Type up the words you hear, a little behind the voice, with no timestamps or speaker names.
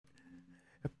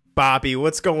Boppy,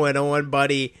 what's going on,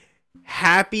 buddy?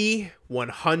 Happy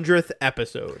 100th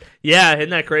episode. Yeah,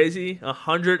 isn't that crazy?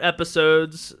 100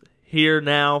 episodes here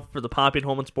now for the Poppy and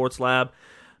Holman Sports Lab.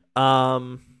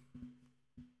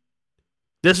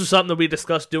 This was something that we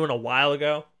discussed doing a while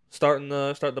ago, starting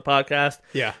the podcast.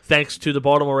 Yeah. Thanks to the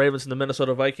Baltimore Ravens and the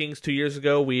Minnesota Vikings 2 years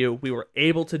ago, we were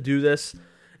able to do this.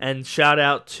 And shout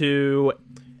out to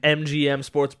MGM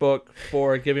Sportsbook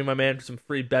for giving my man some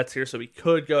free bets here so we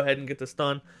could go ahead and get this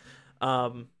done.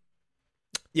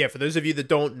 Yeah, for those of you that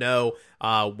don't know,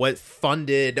 what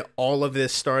funded all of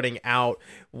this starting out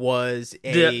was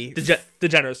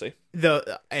degeneracy.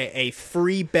 A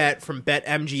free bet from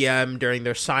BetMGM during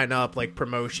their sign-up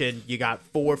promotion. You got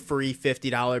 4 free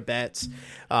 $50 bets.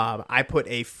 I put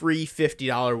a free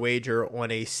 $50 wager on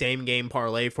a same-game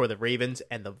parlay for the Ravens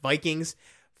and the Vikings.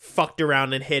 Fucked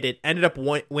around and hit it. Ended up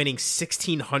winning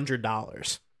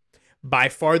 $1,600. By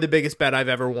far the biggest bet I've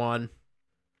ever won.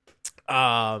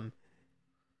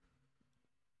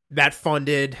 That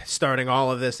funded starting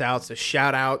all of this out. So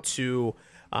shout out to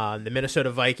the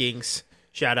Minnesota Vikings.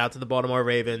 Shout out to the Baltimore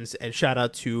Ravens. And shout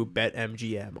out to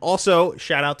BetMGM. Also,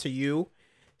 shout out to you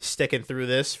sticking through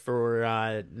this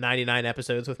for 99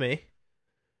 episodes with me.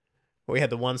 We had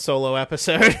the one solo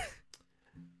episode.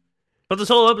 But the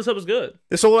solo episode was good.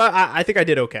 The solo, I think I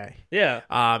did okay. Yeah.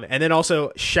 And then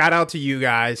also, shout out to you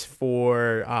guys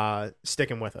for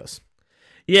sticking with us.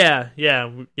 Yeah.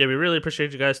 We really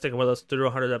appreciate you guys sticking with us through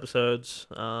 100 episodes.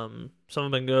 Some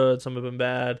have been good, some have been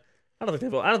bad. I don't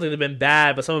think they've been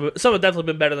bad, but some have definitely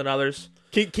been better than others.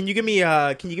 Can you give me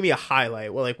a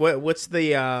highlight? Well, what's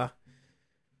the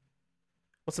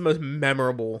most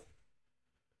memorable?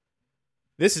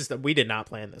 We did not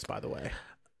plan this, by the way.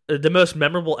 The most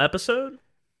memorable episode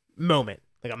moment,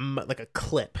 like a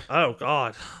clip. Oh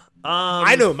God,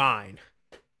 I know mine.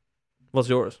 What's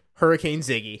yours? Hurricane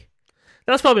Ziggy.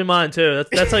 That's probably mine too.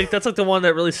 That's like the one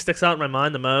that really sticks out in my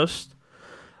mind the most.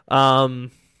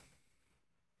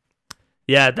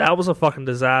 Yeah, that was a fucking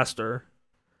disaster.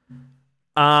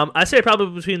 I say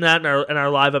probably between that and our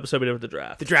live episode we did with the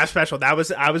draft. The draft special. I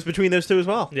was between those two as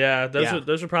well. Yeah,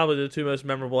 those are probably the two most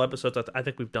memorable episodes I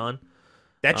think we've done.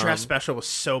 That draft special was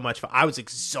so much fun. I was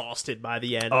exhausted by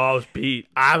the end. Oh, I was beat.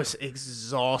 I was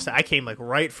exhausted. I came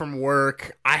right from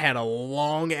work. I had a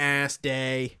long ass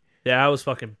day. Yeah, I was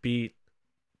fucking beat.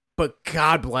 But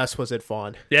God bless, was it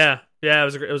fun? Yeah,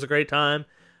 it was a great time.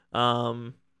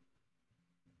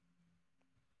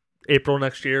 April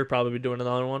next year, probably be doing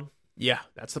another one. Yeah,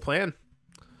 that's the plan.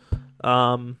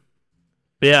 But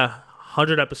yeah,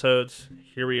 100 episodes.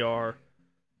 Here we are.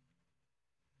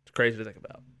 It's crazy to think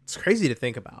about. It's crazy to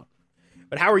think about.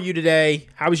 But how are you today?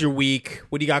 How was your week?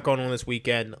 What do you got going on this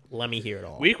weekend? Let me hear it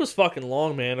all. Week was fucking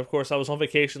long, man. Of course, I was on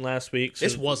vacation last week. So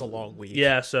this was a long week.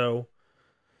 Yeah, so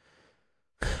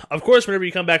of course, whenever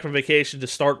you come back from vacation to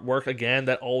start work again,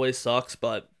 that always sucks.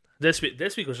 But this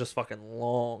week was just fucking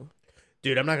long.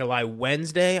 Dude, I'm not gonna lie.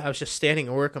 Wednesday, I was just standing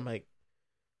at work. I'm like,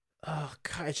 oh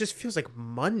God, it just feels like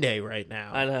Monday right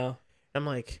now. I know. I'm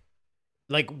like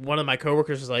one of my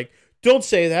coworkers was like, don't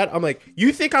say that. I'm like,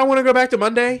 you think I want to go back to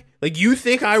Monday? You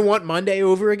think I want Monday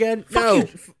over again? No.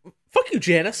 Fuck you,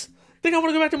 Janice. Think I want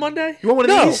to go back to Monday? You want one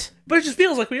of these? But it just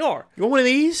feels like we are. You want one of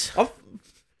these?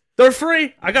 They're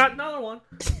free. I got another one.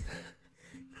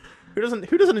 Who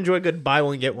doesn't enjoy a good buy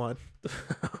one get one?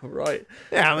 Right.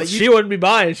 Yeah, she wouldn't be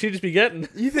buying. She'd just be getting.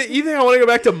 You think I want to go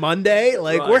back to Monday?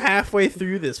 Right. We're halfway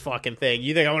through this fucking thing.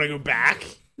 You think I want to go back?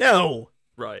 No.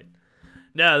 Right.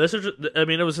 No, this is. I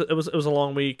mean, it was a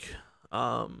long week.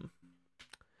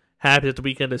 Happy that the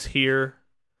weekend is here.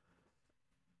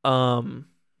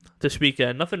 This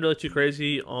weekend, nothing really too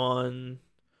crazy on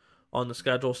the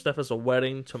schedule. Steph has a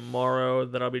wedding tomorrow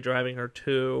that I'll be driving her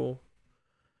to,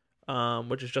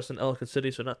 which is just in Ellicott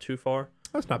City, so not too far.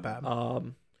 That's not bad.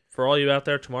 For all you out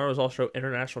there, tomorrow is also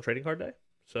International Trading Card Day,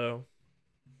 so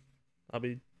I'll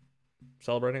be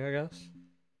celebrating, I guess,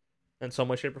 in some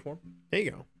way, shape, or form. There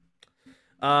you go.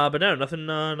 But no,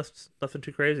 nothing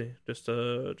too crazy. Just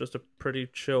a pretty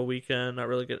chill weekend. Not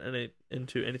really getting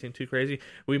into anything too crazy.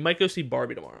 We might go see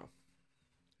Barbie tomorrow.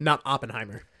 Not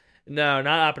Oppenheimer. No,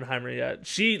 not Oppenheimer yet.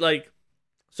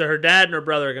 So her dad and her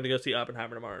brother are going to go see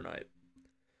Oppenheimer tomorrow night.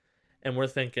 And we're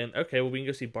thinking, okay, well, we can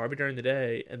go see Barbie during the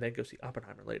day and then go see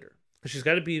Oppenheimer later. Because she's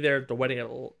got to be there at the wedding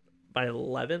by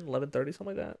 11:30, something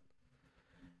like that.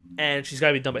 And she's got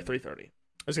to be done by 3:30. I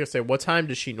was going to say, what time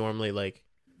does she normally,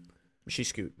 she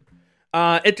scoot?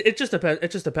 It just depends. It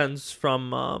just depends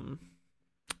from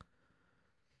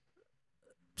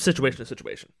situation to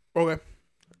situation. Okay.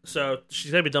 So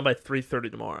she's gonna be done by 3:30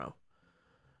 tomorrow.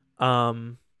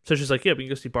 So she's like, yeah, we can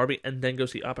go see Barbie and then go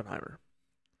see Oppenheimer.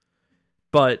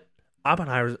 But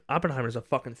Oppenheimer's a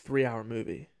fucking 3-hour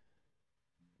movie.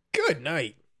 Good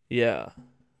night. Yeah.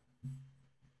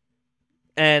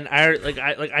 And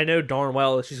I know darn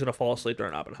well that she's gonna fall asleep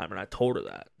during Oppenheimer, and I told her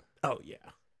that. Oh yeah.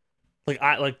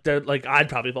 I'd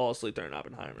probably fall asleep during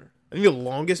Oppenheimer. I think the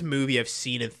longest movie I've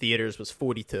seen in theaters was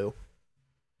 42.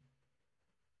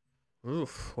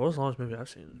 Oof, what was the longest movie I've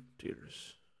seen in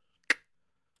theaters?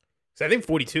 So I think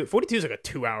 42 is like a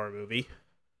 2-hour movie.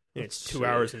 Yeah, it's Let's 2 see.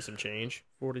 hours and some change.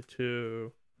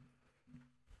 42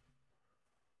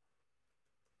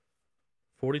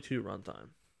 runtime.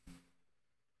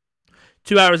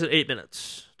 2 hours and 8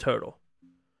 minutes total.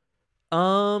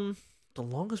 The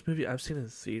longest movie I've seen in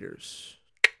theaters.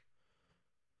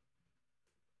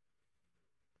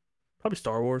 Probably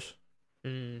Star Wars.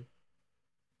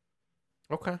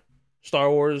 Okay.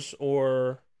 Star Wars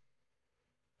or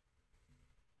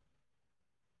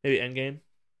maybe Endgame.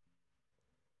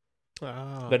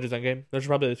 Avengers Endgame. Those are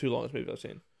probably the 2 longest movies I've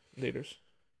seen in theaters.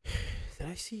 Did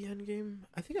I see Endgame?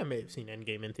 I think I may have seen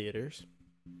Endgame in theaters.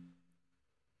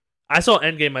 I saw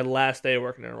Endgame my last day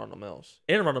working in Arundel Mills.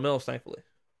 In Arundel Mills, thankfully.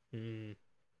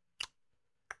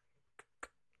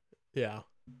 Yeah.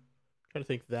 Trying to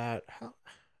think that. I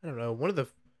don't know. One of the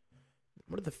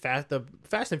Fast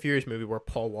and Furious movie where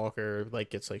Paul Walker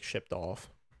gets shipped off.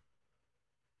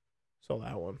 Saw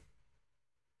that one.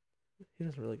 He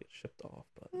doesn't really get shipped off,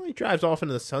 but Well, he drives off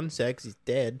into the sunset because he's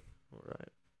dead. all right.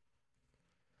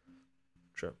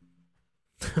 True.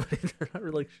 they're not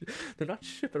really. They're not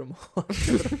shipping him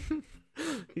off.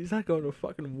 He's not going to a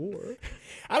fucking war.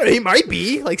 I don't know. He might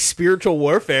be spiritual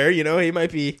warfare. You know, he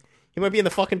might be in the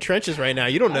fucking trenches right now.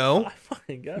 You don't know. I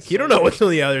fucking guess. You don't know what's on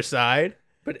the other side.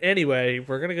 But anyway,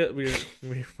 we're gonna go.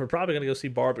 We're probably gonna go see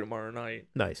Barbie tomorrow night.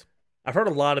 Nice. I've heard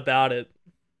a lot about it.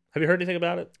 Have you heard anything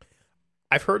about it?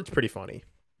 I've heard it's pretty funny.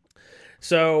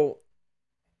 So,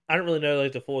 I don't really know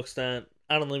the full extent.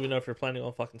 I don't even know if you're planning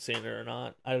on fucking seeing it or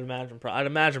not. I'd imagine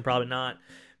probably not.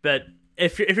 But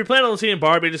if you're planning on seeing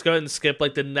Barbie, just go ahead and skip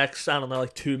the next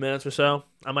 2 minutes or so.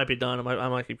 I might be done. I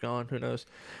might keep going. Who knows?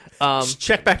 Just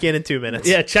check back in 2 minutes.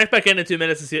 Yeah, check back in 2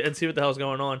 minutes and see what the hell's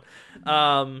going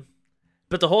on.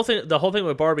 But the whole thing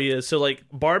with Barbie is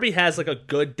Barbie has a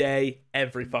good day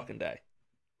every fucking day,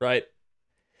 right?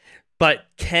 But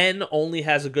Ken only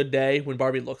has a good day when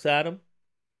Barbie looks at him.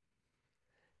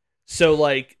 So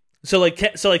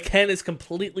Ken is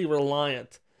completely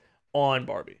reliant on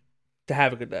Barbie to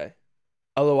have a good day.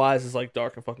 Otherwise, it's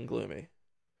dark and fucking gloomy.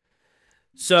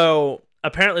 So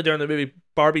apparently during the movie,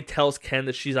 Barbie tells Ken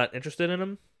that she's not interested in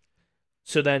him.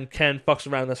 So then Ken fucks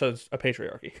around and starts a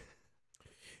patriarchy.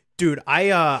 Dude,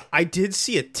 I did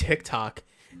see a TikTok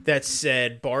that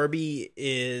said Barbie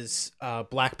is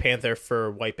Black Panther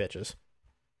for white bitches.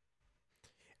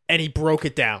 And he broke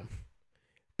it down.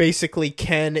 Basically,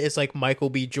 Ken is Michael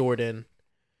B. Jordan,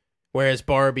 whereas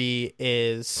Barbie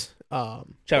is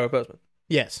Chadwick Boseman.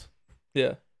 Yes.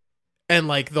 Yeah. And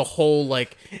the whole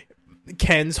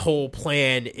Ken's whole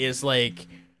plan is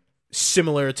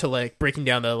similar to breaking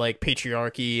down the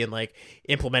patriarchy and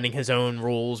implementing his own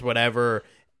rules, whatever,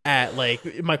 at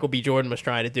Michael B. Jordan was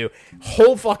trying to do.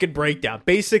 Whole fucking breakdown.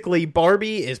 Basically,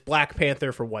 Barbie is Black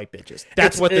Panther for white bitches.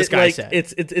 That's what this guy said.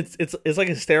 It's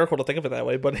hysterical to think of it that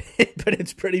way, but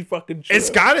it's pretty fucking true. It's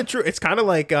kind of true. It's kind of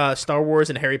like Star Wars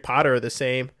and Harry Potter are the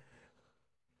same.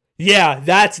 Yeah,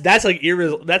 that's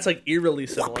eerily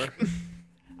similar.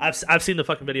 I've seen the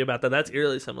fucking video about that. That's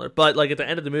eerily similar. But at the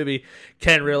end of the movie,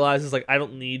 Ken realizes I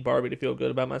don't need Barbie to feel good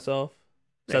about myself.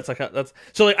 So that's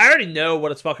I already know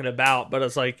what it's fucking about, but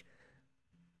it's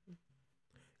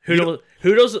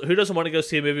who doesn't want to go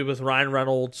see a movie with Ryan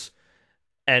Reynolds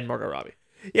and Margot Robbie?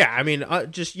 Yeah, I mean,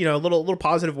 just little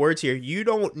positive words here. You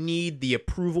don't need the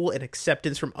approval and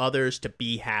acceptance from others to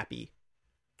be happy.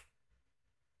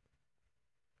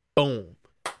 Boom.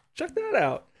 Check that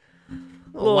out.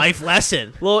 Life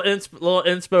lesson. Little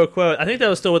inspo quote. I think that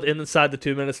was still within inside the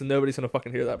 2 minutes, and nobody's gonna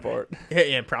fucking hear that part.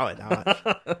 Yeah, probably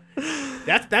not.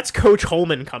 That's Coach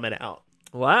Holman coming out.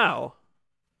 Wow.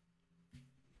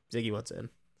 Ziggy wants in.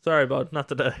 Sorry, bud. Not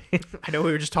today. I know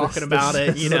we were just talking about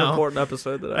it. This is an important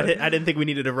episode today. I didn't think we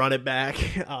needed to run it back.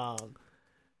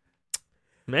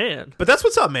 Man. But that's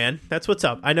what's up, man. That's what's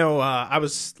up. I know I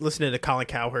was listening to Colin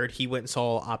Cowherd. He went and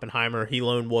saw Oppenheimer. He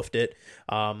lone wolfed it.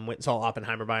 Went and saw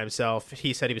Oppenheimer by himself.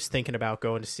 He said he was thinking about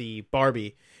going to see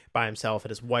Barbie by himself, and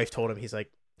his wife told him, she's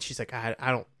like, I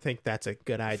don't think that's a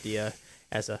good idea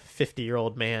as a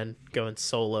 50-year-old man going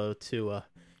solo to a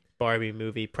Barbie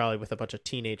movie, probably with a bunch of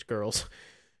teenage girls.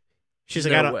 She's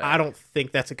like, I don't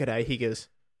think that's a good idea. He goes,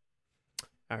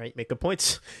 all right, make good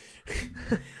points.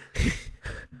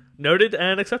 Noted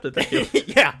and accepted. Thank you.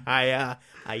 Yeah,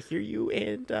 I hear you,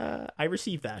 and I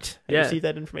receive that. I Yeah. receive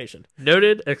that information.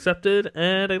 Noted, accepted,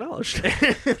 and acknowledged.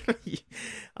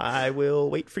 I will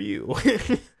wait for you.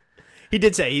 He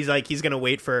did say he's gonna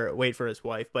wait for his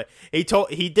wife, but he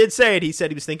did say it. He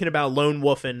said he was thinking about lone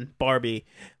wolfing Barbie,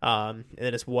 and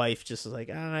then his wife just was like,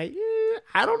 yeah,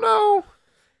 I don't know.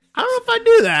 I don't know if I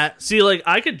do that. See, like,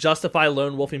 I could justify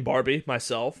lone wolfing Barbie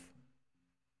myself.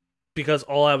 Because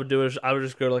all I would do is I would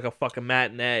just go to like a fucking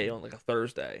matinee on like a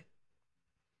Thursday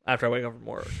after I wake up from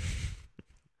work.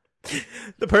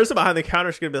 The person behind the counter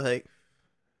is gonna be like,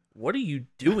 What are you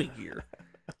doing here?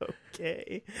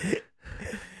 okay,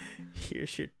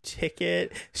 here's your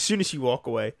ticket. As soon as you walk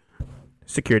away,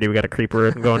 security, we got a creeper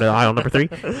and going to aisle number 3.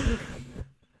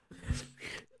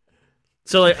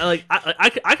 So like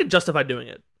I could justify doing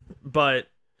it, but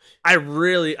I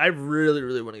really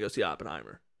want to go see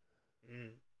Oppenheimer.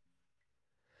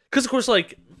 Because, of course,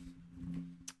 like,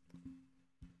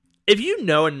 if you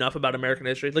know enough about American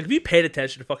history, like, if you paid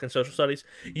attention to fucking social studies,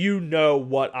 you know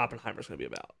what Oppenheimer's going to be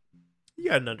about. You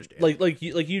gotta understand. Like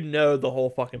you know the whole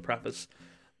fucking preface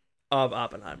of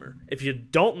Oppenheimer. If you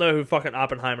don't know who fucking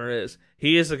Oppenheimer is,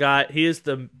 he is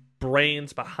the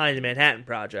brains behind the Manhattan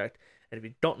Project. And if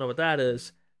you don't know what that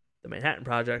is, the Manhattan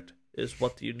Project is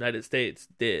what the United States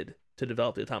did to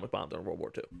develop the atomic bomb during World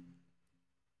War II.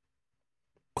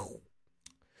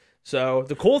 So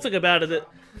the cool thing about it,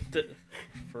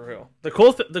 for real, the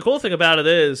cool thing about it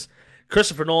is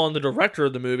Christopher Nolan, the director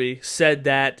of the movie, said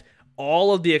that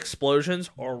all of the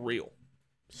explosions are real.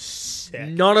 Sick.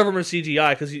 None of them are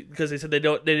CGI because they said they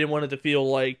didn't want it to feel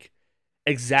like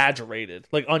exaggerated,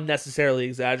 like unnecessarily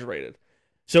exaggerated.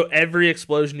 So every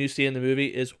explosion you see in the movie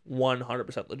is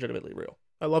 100% legitimately real.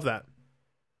 I love that.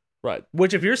 Right.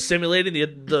 Which, if you're simulating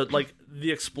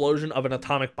the explosion of an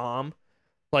atomic bomb,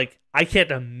 like, I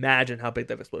can't imagine how big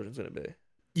that explosion's going to be.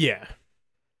 Yeah.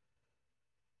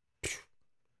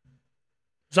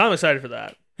 So I'm excited for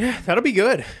that. Yeah, that'll be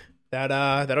good.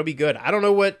 That'll be good. I don't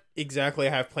know what exactly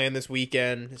I have planned this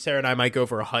weekend. Sarah and I might go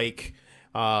for a hike.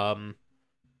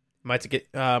 Might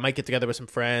get together with some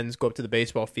friends, go up to the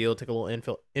baseball field, take a little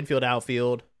infield,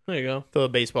 outfield. There you go. Throw the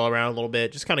baseball around a little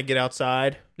bit. Just kind of get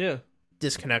outside. Yeah.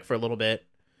 Disconnect for a little bit.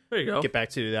 There you go. Get back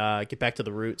to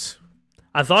the roots.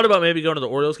 I thought about maybe going to the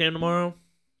Orioles game tomorrow.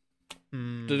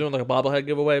 Mm. They're doing like a bobblehead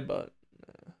giveaway, but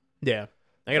Yeah.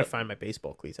 I gotta find my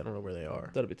baseball cleats. I don't know where they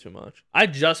are. that'd be too much. I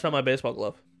just found my baseball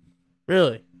glove.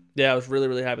 Really? Yeah, I was really,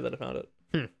 really happy that I found it.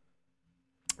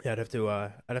 Yeah, I'd have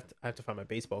to find my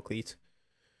baseball cleats.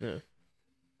 Yeah.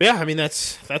 But yeah, I mean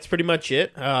that's pretty much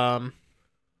it. Pretty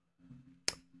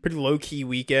low key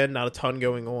weekend, not a ton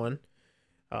going on.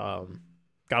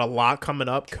 Got a lot coming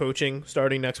up, coaching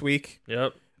starting next week.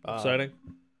 Yep. Exciting.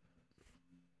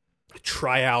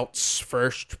 Tryouts,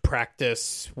 first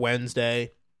practice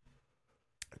Wednesday.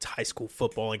 It's high school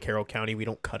football in Carroll County. We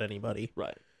don't cut anybody.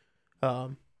 Right.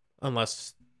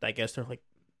 Unless I guess they're like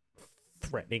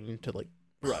threatening to like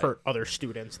Right. hurt other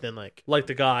students, then like Like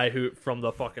the guy who from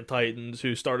the fucking Titans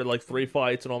who started like 3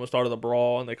 fights and almost started a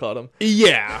brawl and they cut him.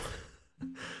 yeah.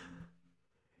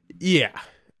 Yeah.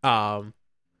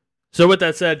 So with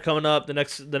that said, coming up the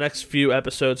next few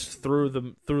episodes through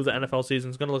the NFL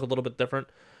season is going to look a little bit different.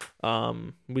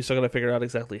 We still got to figure out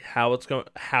exactly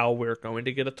how we're going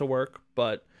to get it to work,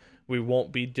 but we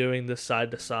won't be doing this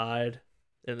side to side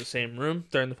in the same room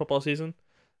during the football season,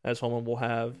 as Holman will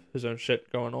have his own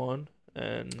shit going on,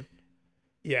 and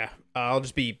yeah,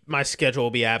 my schedule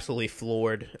will be absolutely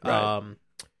floored. Right.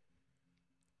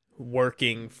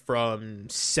 Working from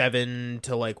 7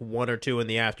 to like 1 or 2 in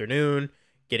the afternoon,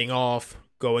 getting off,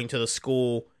 going to the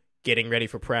school, getting ready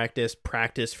for practice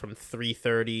from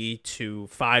 3:30 to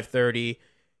 5:30,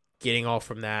 getting off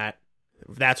from that.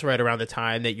 That's right around the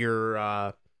time that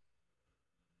you're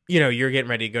getting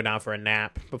ready to go down for a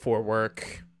nap before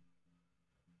work.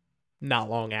 Not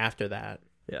long after that.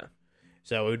 yeah.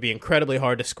 So it would be incredibly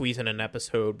hard to squeeze in an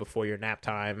episode before your nap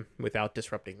time without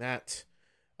disrupting that.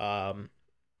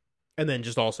 And then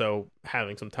just also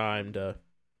having some time to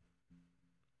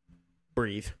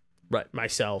breathe. Right.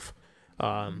 Myself.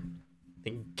 And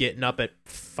getting up at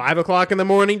 5 o'clock in the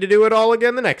morning to do it all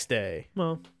again the next day.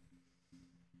 Well,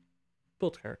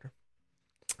 built character.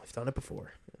 I've done it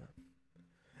before.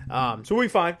 Yeah. So we'll be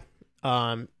fine.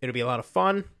 It'll be a lot of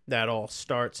fun. That all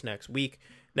starts next week.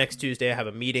 Next Tuesday, I have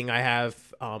a meeting. I have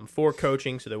for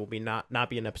coaching, so there will be not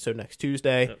be an episode next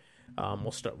Tuesday.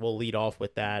 Yep. We'll lead off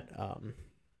with that.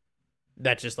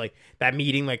 That's just like that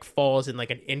meeting like falls in like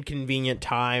an inconvenient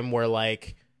time where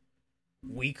like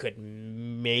we could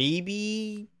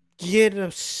maybe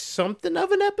get something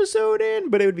of an episode in,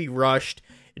 but it would be rushed.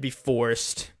 It'd be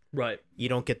forced. Right. You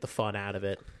don't get the fun out of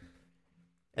it.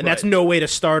 And that's no way to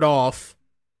start off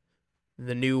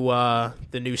the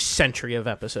new century of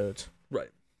episodes. Right.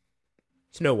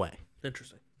 It's no way.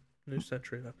 Interesting. New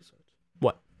century of episodes.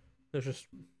 What? It's just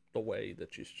the way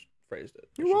that you phrased it.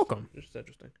 You're welcome. It's just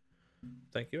interesting.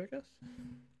 Thank you, I guess.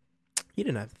 You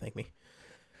didn't have to thank me.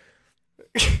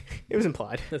 It was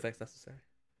implied. No thanks necessary.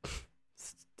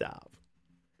 Stop.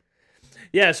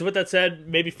 Yeah, so with that said,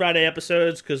 maybe Friday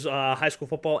episodes, because high school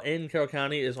football in Carroll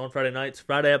County is on Friday nights.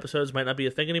 Friday episodes might not be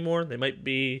a thing anymore. They might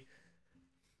be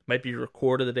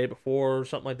recorded the day before or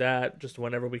something like that, just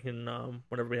whenever we can,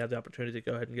 whenever we have the opportunity to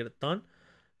go ahead and get it done.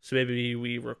 So maybe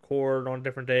we record on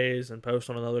different days and post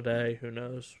on another day. Who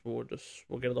knows? We'll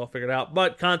get it all figured out.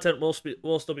 But content will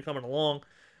still be coming along.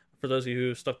 For those of you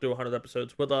who stuck through 100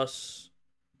 episodes with us,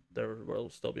 there will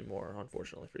still be more,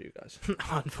 unfortunately, for you guys.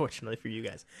 Unfortunately for you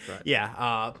guys. Right.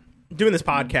 Yeah. Doing this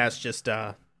podcast just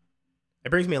it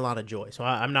brings me a lot of joy. So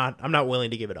I'm not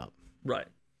willing to give it up. Right.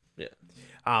 Yeah.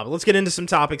 Let's get into some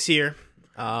topics here.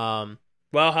 Well,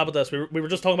 how about this? We were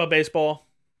just talking about baseball.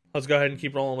 Let's go ahead and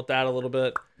keep rolling with that a little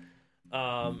bit.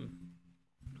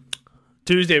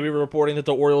 Tuesday, we were reporting that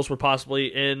the Orioles were possibly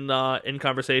in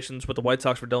conversations with the White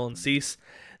Sox for Dylan Cease.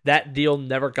 That deal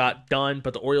never got done,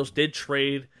 but the Orioles did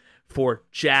trade for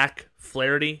Jack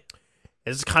Flaherty.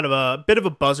 It's kind of a bit of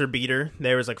a buzzer beater.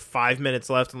 There was like 5 minutes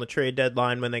left on the trade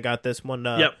deadline when they got this one.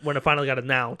 Yep, when it finally got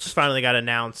announced.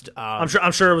 I'm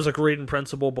I'm sure it was agreed in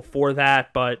principle before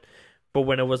that, but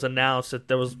when it was announced, that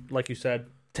there was, like you said,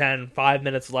 5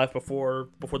 minutes left before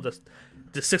the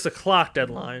 6 o'clock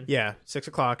deadline. Yeah, 6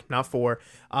 o'clock, not 4.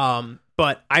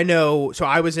 But I know, so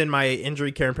I was in my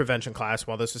injury care and prevention class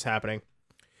while this was happening,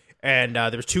 and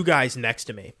there was 2 guys next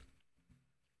to me.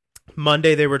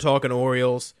 Monday they were talking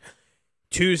Orioles.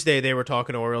 Tuesday they were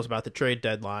talking Orioles about the trade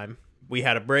deadline. We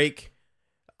had a break.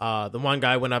 The one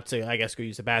guy went up to, I guess, go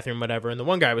use the bathroom, whatever, and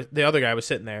the other guy was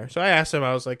sitting there. So I asked him,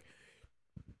 I was like,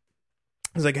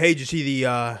 hey, did you see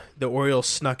the Orioles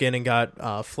snuck in and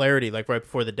got Flaherty like right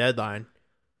before the deadline?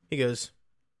 He goes,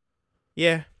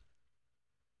 yeah.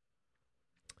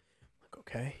 Like,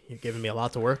 okay, you're giving me a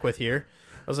lot to work with here.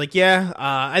 I was like, yeah,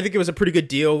 I think it was a pretty good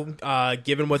deal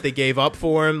given what they gave up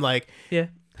for him. Like, yeah.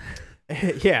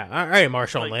 Yeah, all right,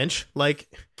 Marshawn Lynch. Like,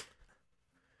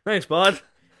 thanks, bud.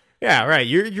 Yeah, right.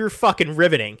 You're fucking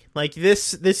riveting. Like,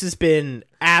 this has been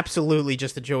absolutely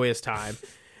just a joyous time.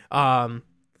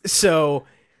 So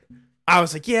I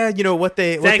was like, yeah, you know what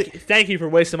thank you for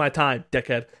wasting my time,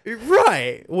 dickhead.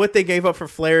 Right. What they gave up for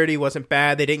Flaherty wasn't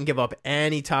bad. They didn't give up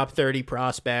any top 30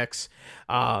 prospects.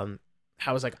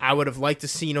 I was like, I would have liked to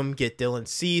seen them get Dylan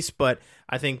Cease, but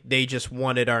I think they just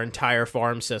wanted our entire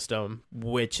farm system,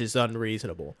 which is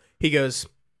unreasonable. He goes,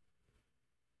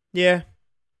 yeah.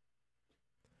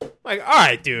 Like, all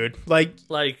right, dude.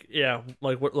 Yeah.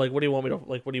 What do you want me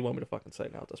to fucking say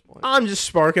now at this point? I'm just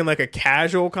sparking like a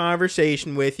casual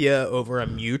conversation with you over a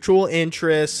mutual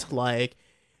interest. Like,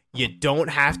 you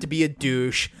don't have to be a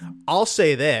douche. I'll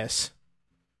say this.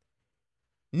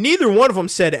 Neither one of them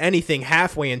said anything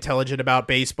halfway intelligent about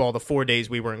baseball the 4 days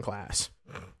we were in class.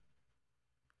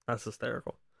 That's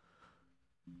hysterical.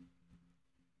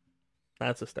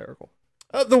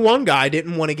 The one guy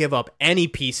didn't want to give up any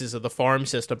pieces of the farm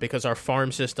system because our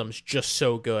farm system's just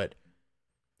so good.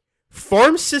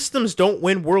 Farm systems don't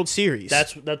win World Series.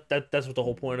 That's what the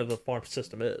whole point of the farm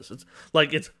system is.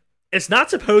 It's not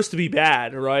supposed to be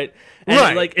bad, right? And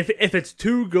right. Like if it's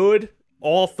too good,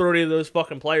 all 30 of those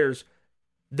fucking players,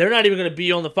 they're not even going to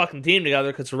be on the fucking team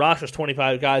together because the roster's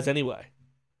 25 guys anyway.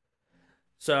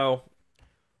 So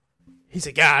he's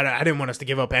like, yeah, I didn't want us to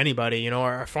give up anybody. You know,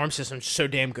 our farm system's so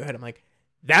damn good. I'm like,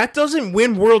 that doesn't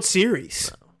win World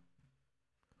Series.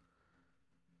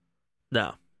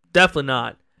 No, definitely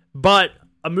not. But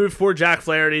a move for Jack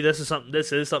Flaherty. This is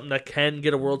something that can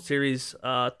get a World Series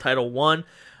title won.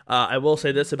 I will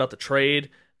say this about the trade.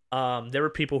 There were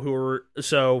people who were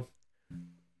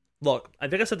look. I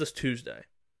think I said this Tuesday.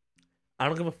 I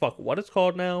don't give a fuck what it's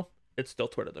called now. It's still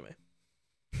Twitter to me.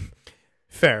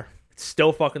 Fair. It's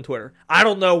still fucking Twitter. I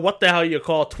don't know what the hell you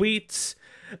call tweets.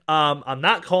 I'm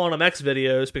not calling them X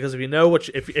videos because if you know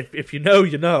if you know,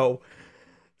 you know.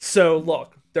 So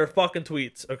look, they're fucking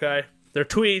tweets, okay? They're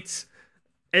tweets.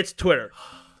 It's Twitter,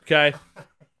 okay?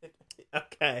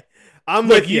 Okay. I'm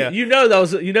with you. You know that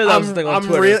was the thing on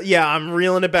Twitter. I'm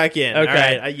reeling it back in.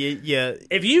 Okay. All right. Yeah.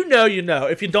 If you know, you know.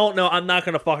 If you don't know, I'm not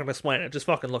gonna fucking explain it. Just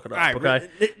fucking look it up, right, okay?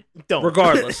 Don't.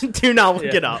 Regardless, do not look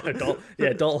it up. Don't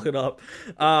look it up.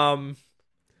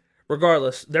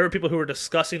 Regardless, there were people who were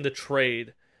discussing the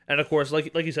trade, and of course,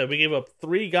 like you said, we gave up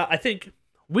 3 guys. I think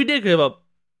we did give up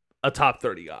a top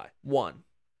 30 guy. One.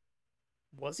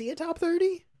 Was he a top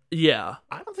 30? Yeah.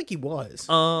 I don't think he was.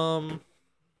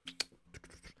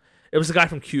 It was the guy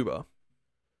from Cuba.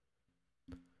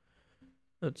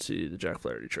 Let's see the Jack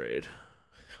Flaherty trade.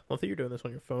 Well, I think you're doing this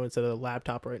on your phone instead of the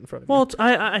laptop right in front of Well, you.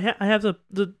 I have the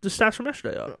stats from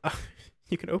yesterday up.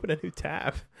 You can open a new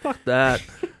tab. Fuck that.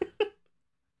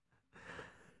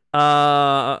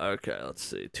 Okay, let's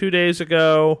see. 2 days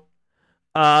ago,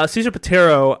 Cesar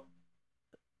Patero.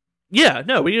 Yeah,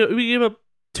 no, we gave up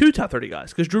 2 top 30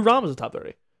 guys because Drew Rom was a top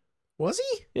 30. Was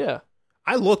he? Yeah.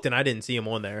 I looked and I didn't see him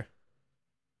on there.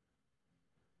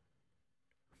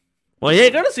 Well, you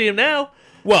ain't gonna see him now.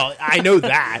 Well, I know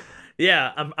that.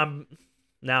 Yeah, I'm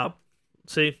now.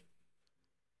 See,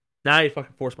 now you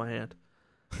fucking force my hand.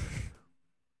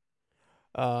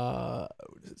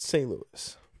 St.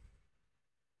 Louis.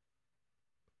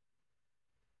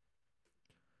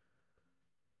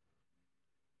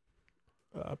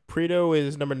 Prito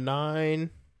is number 9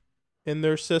 in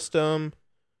their system.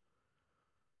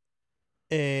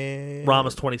 And Rom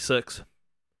is 26.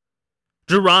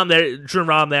 Drew Rom,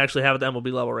 they actually have at the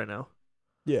MLB level right now.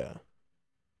 Yeah.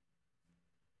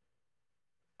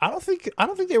 I don't think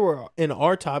they were in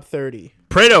our top 30.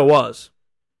 Prado was.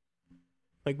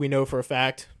 Like we know for a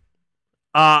fact.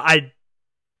 I'm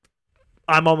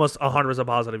almost 100%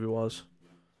 positive he was.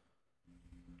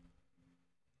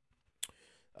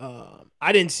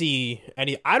 I didn't see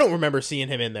any. I don't remember seeing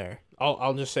him in there.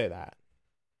 I'll just say that.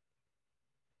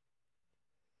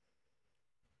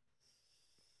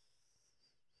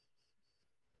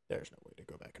 There's no way to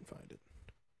go back and find it.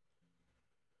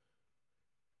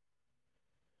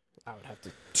 I would have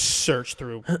to search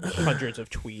through hundreds of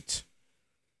tweets.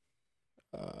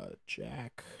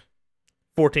 Jack.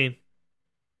 14.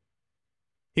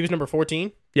 He was number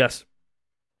 14? Yes.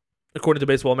 According to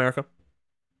Baseball America.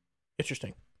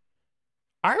 Interesting.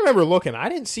 I remember looking. I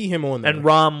didn't see him on there. And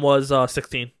Rom was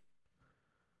 16.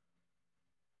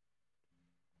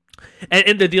 And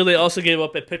in the deal, they also gave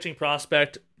up a pitching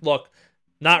prospect. Look,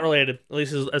 not related, at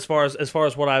least as far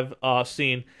as what I've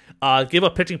seen. Gave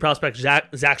up pitching prospect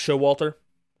Zach Showalter.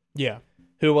 Yeah.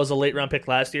 Who was a late round pick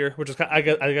last year, which is I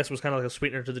guess was kind of like a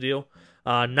sweetener to the deal.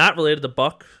 Not related to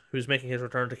Buck, who's making his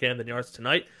return to Camden Yards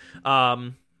tonight.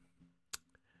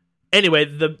 Anyway,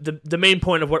 the main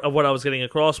point of what I was getting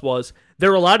across was there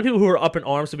were a lot of people who were up in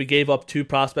arms that we gave up 2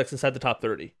 prospects inside the top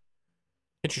 30.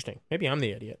 Interesting. Maybe I'm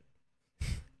the idiot.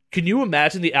 Can you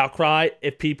imagine the outcry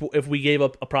if we gave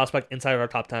up a prospect inside of our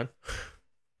top 10?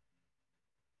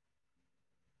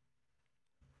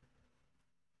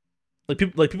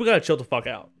 People gotta chill the fuck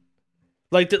out.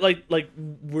 Like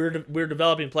we're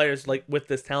developing players like with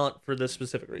this talent for this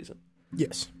specific reason.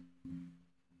 Yes.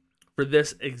 For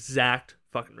this exact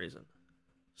fucking reason.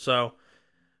 So,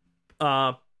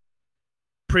 Prito,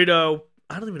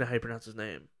 I don't even know how you pronounce his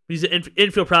name. He's an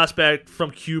infield prospect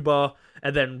from Cuba,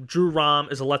 and then Drew Rom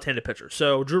is a left-handed pitcher.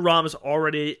 So Drew Rom is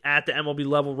already at the MLB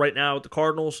level right now with the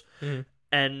Cardinals. Mm-hmm.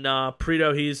 And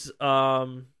Prito, he's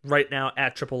right now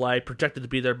at AAA, projected to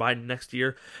be there by next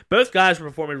year. Both guys are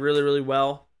performing really, really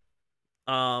well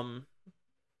in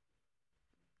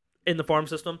the farm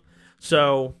system.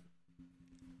 So,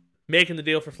 making the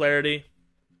deal for Flaherty,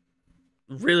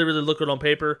 really, really look good on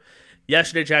paper.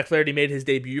 Yesterday, Jack Flaherty made his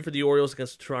debut for the Orioles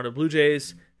against the Toronto Blue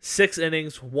Jays. 6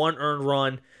 innings, 1 earned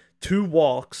run, 2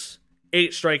 walks, 8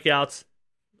 strikeouts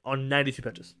on 92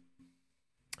 pitches.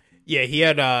 Yeah, he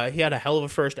had a hell of a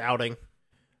first outing.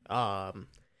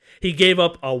 He gave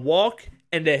up a walk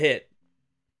and a hit.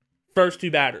 First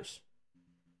 2 batters.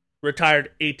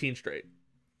 Retired 18 straight.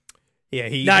 Yeah,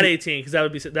 not 18 because that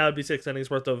would be 6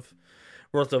 innings worth of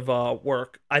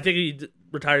work. I think he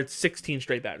retired 16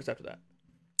 straight batters after that.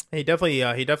 He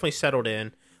definitely settled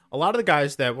in. A lot of the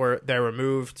guys that were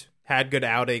moved had good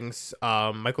outings.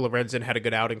 Michael Lorenzen had a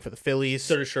good outing for the Phillies.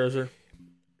 So did Scherzer.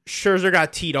 Scherzer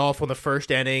got teed off on the first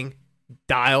inning,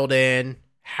 dialed in,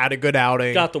 had a good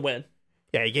outing, got the win.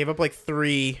 Yeah, he gave up like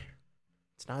 3.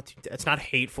 It's not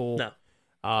hateful. No.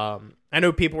 I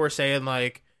know people were saying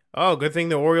like, oh, good thing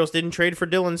the Orioles didn't trade for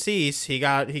Dylan Cease. He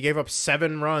gave up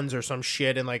 7 runs or some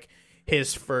shit in like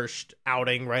his first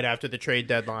outing right after the trade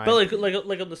deadline. But like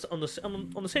on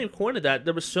the same coin of that,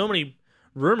 there was so many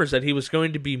rumors that he was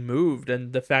going to be moved,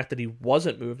 and the fact that he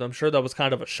wasn't moved, I'm sure that was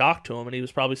kind of a shock to him, and he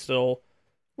was probably still.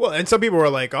 Well, and some people were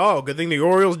like, "Oh, good thing the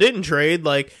Orioles didn't trade.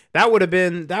 Like that would have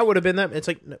been that." It's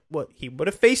like, what, he would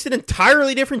have faced an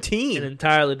entirely different team.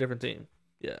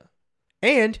 Yeah.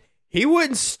 And he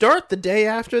wouldn't start the day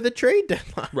after the trade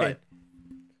deadline.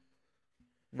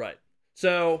 Right.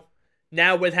 So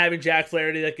now with having Jack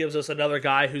Flaherty, that gives us another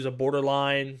guy who's a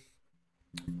borderline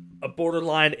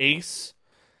ace.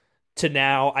 To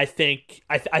now, I think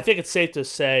it's safe to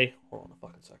say. Hold on a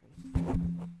fucking second.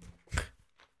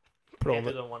 Put Can't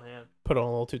on do it in one hand. put on a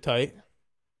little too tight.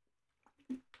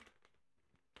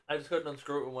 I just couldn't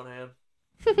unscrew it with one hand.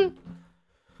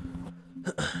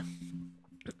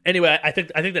 Anyway, I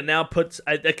think that now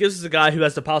that gives us a guy who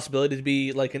has the possibility to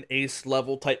be like an ace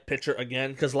level type pitcher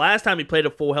again. Because last time he played a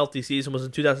full healthy season was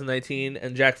in 2019,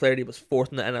 and Jack Flaherty was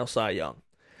 4th in the NL Cy Young.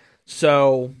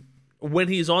 So when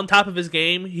he's on top of his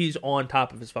game, he's on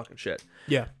top of his fucking shit.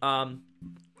 Yeah.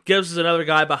 Gives us another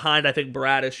guy behind, I think,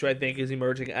 Bradish, who I think is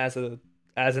emerging as an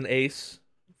ace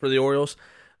for the Orioles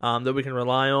that we can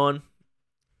rely on.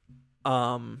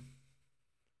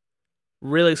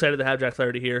 Really excited to have Jack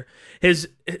Flaherty here. His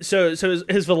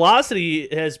velocity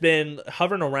has been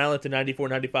hovering around like the 94,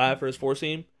 95 for his four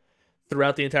seam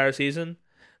throughout the entire season.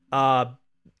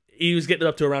 He was getting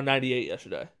up to around 98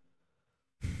 yesterday.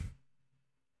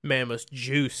 Man was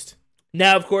juiced.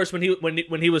 Now, of course, when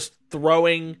he was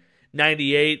throwing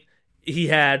 98, he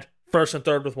had first and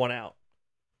third with one out,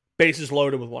 bases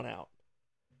loaded with one out.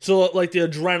 So like the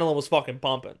adrenaline was fucking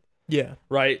pumping. Yeah.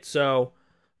 Right. So,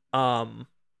 but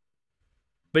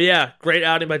yeah, great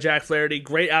outing by Jack Flaherty.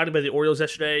 Great outing by the Orioles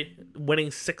yesterday, winning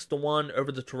 6-1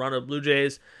 over the Toronto Blue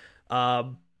Jays.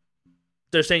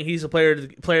 They're saying he's a player of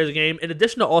the game. In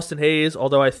addition to Austin Hayes,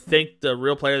 although I think the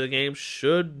real player of the game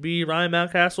should be Ryan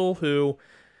Mountcastle, who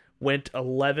went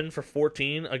 11 for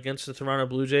 14 against the Toronto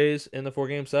Blue Jays in the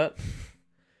 4-game set.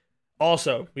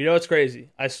 Also, you know it's crazy.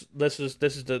 This is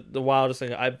the wildest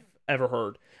thing I've ever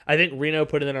heard. I think Reno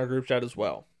put it in our group chat as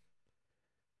well.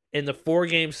 In the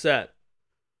 4-game set,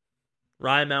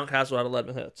 Ryan Mountcastle had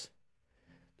 11 hits.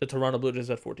 The Toronto Blue Jays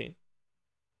had 14.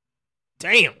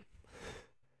 Damn.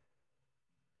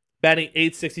 Batting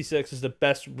 .866 is the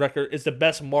best record. It's the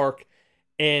best mark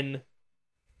in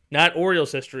not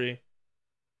Orioles history,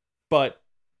 but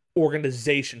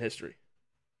organization history.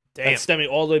 Damn. That's stemming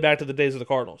all the way back to the days of the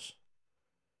Cardinals.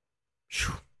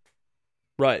 Whew.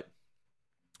 Right.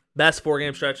 Best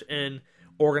 4-game stretch in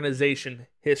organization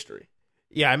history.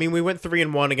 Yeah, I mean, we went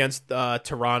 3-1 against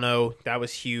Toronto. That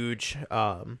was huge.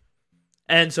 And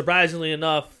surprisingly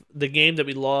enough, the game that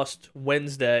we lost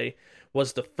Wednesday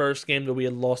was the first game that we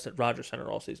had lost at Rogers Center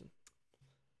all season.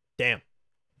 Damn.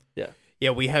 Yeah. Yeah,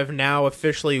 we have now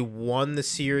officially won the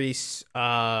series.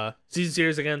 Season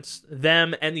series against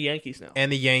them and the Yankees now.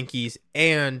 And the Yankees.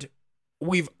 And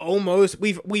we've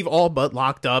all but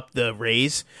locked up the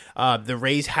Rays. The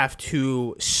Rays have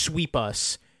to sweep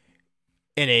us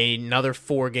in another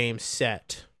 4-game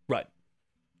set. Right.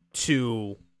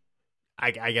 To,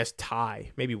 I guess,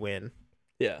 tie. Maybe win.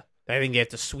 Yeah. I think they have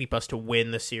to sweep us to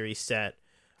win the series set.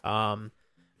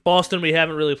 Boston, we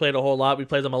haven't really played a whole lot. We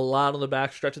played them a lot on the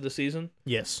back stretch of the season.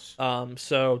 Yes.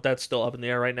 So that's still up in the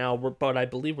air right now. But I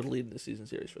believe we're leading the season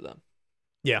series for them.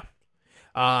 Yeah.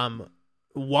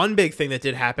 One big thing that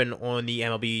did happen on the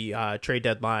MLB trade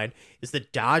deadline is the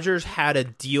Dodgers had a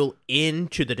deal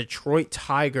into the Detroit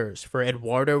Tigers for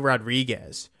Eduardo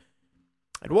Rodriguez.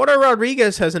 Eduardo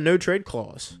Rodriguez has a no trade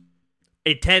clause.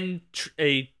 A 10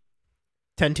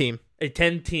 team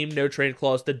no trade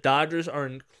clause. The Dodgers are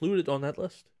included on that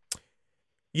list.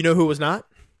 You know who was not?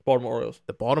 Baltimore Orioles.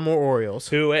 The Baltimore Orioles.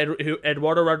 Who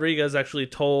Eduardo Rodriguez actually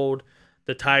told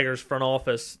the Tigers front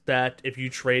office that if you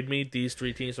trade me, these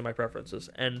 3 teams are my preferences,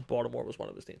 and Baltimore was one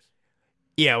of his teams.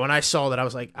 Yeah, when I saw that, I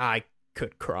was like, I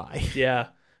could cry. Yeah,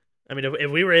 I mean, if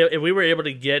we were able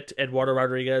to get Eduardo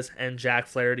Rodriguez and Jack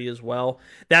Flaherty as well,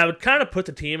 that would kind of put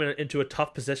the team into a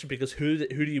tough position because who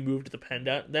do you move to the pen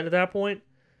then at that point?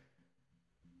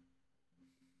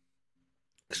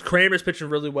 Because Kramer's pitching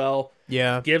really well.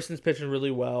 Yeah. Gibson's pitching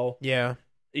really well. Yeah.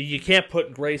 You can't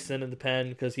put Grayson in the pen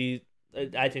because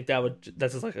I think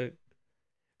that's just like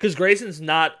because Grayson's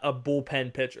not a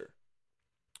bullpen pitcher.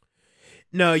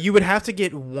 No, you would have to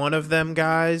get one of them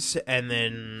guys and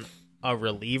then a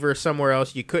reliever somewhere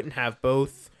else. You couldn't have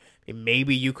both.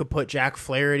 Maybe you could put Jack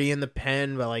Flaherty in the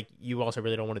pen, but like you also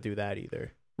really don't want to do that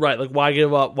either. Right, like why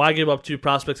give up 2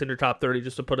 prospects in your top 30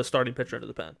 just to put a starting pitcher into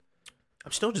the pen?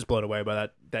 I'm still just blown away by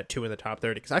that 2 in the top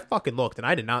 30 because I fucking looked and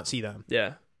I did not see them.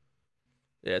 Yeah,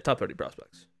 top 30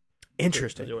 prospects.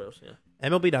 Interesting. The Orioles, yeah.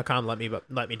 MLB.com let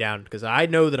me down because I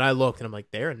know that I looked and I'm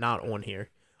like they're not on here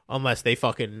unless they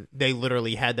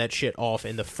literally had that shit off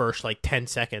in the first like 10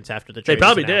 seconds after the trade. They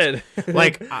probably did.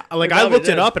 I looked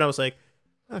it up and I was like,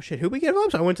 oh shit, who we give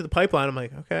up? So I went to the pipeline. I'm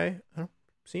like, okay, I don't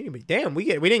see anybody. Damn, we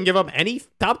didn't give up any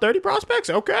top 30 prospects.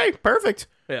 Okay, perfect.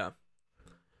 Yeah.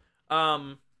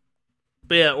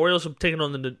 But yeah, Orioles are taking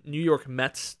on the New York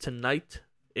Mets tonight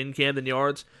in Camden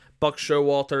Yards. Buck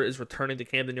Showalter is returning to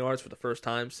Camden Yards for the first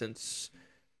time since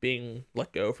being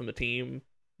let go from the team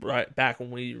right back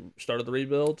when we started the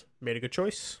rebuild. Made a good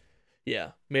choice.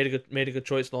 Yeah, made a good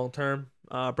choice long term.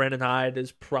 Brandon Hyde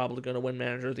is probably going to win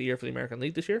Manager of the Year for the American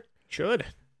League this year. Should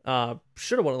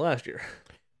Should have won it last year.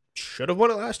 Should have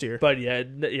won it last year. But yeah.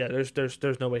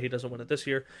 There's no way he doesn't win it this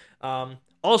year.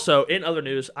 Also, in other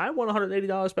news, I won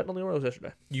 $180 betting on the Orioles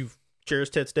yesterday. You cheers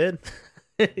tits did.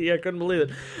 Yeah, I couldn't believe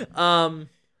it.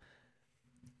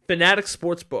 Fanatics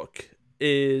Sportsbook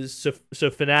is so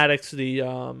Fanatics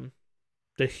the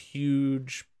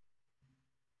huge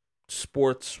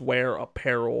sportswear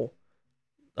apparel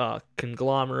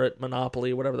conglomerate,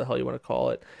 monopoly, whatever the hell you want to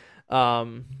call it.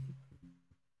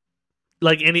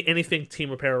 Like anything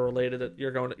team apparel related, that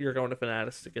you're going to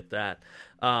Fanatics to get that.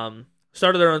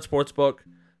 Started their own sportsbook.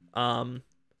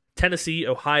 Tennessee,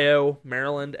 Ohio,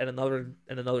 Maryland, and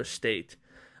another state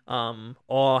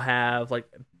all have like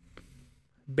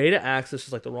beta access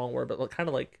is like the wrong word, but kind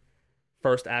of like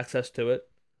first access to it.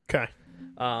 Okay.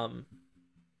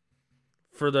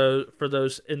 For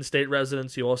those in-state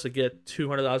residents, you also get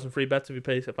 200,000 free bets if you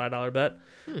place a $5 bet.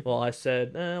 Well, I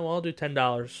said, I'll do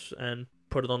 $10 and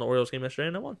put it on the Orioles game yesterday,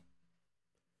 and I won.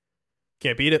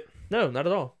 Can't beat it. No, not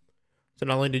at all. So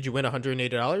not only did you win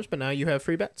 $180, but now you have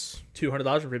free bets.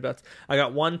 $200 in free bets. I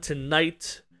got one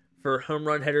tonight for home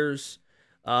run hitters,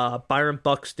 Byron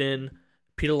Buxton,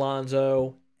 Pete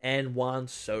Alonso, and Juan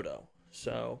Soto.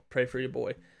 So pray for your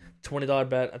boy. $20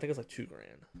 bet. I think it's like $2,000.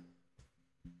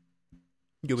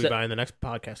 You'll be buying the next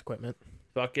podcast equipment.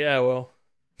 Fuck yeah, well.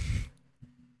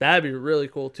 That'd be really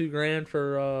cool. $2,000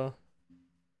 for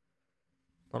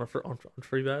on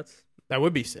free bets. That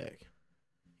would be sick.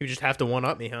 You just have to one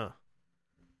up me, huh?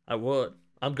 I would.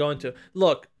 I'm going to.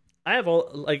 Look, I have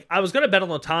all like I was gonna bet on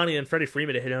Ohtani and Freddie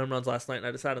Freeman to hit home runs last night, and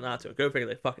I decided not to. Go figure,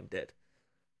 they fucking did.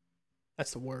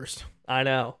 That's the worst. I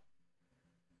know.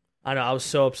 I was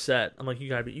so upset. I'm like, you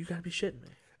gotta be shitting me.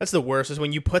 That's the worst, is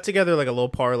when you put together like a little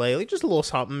parlay, like just a little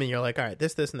something, and you're like, all right,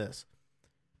 this, and this.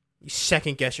 You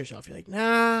second guess yourself. You're like,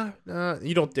 nah,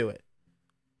 you don't do it.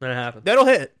 That happened. That'll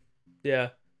hit. Yeah.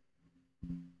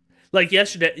 Like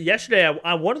yesterday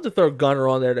I wanted to throw Gunnar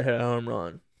on there to hit a home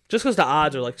run. Just because the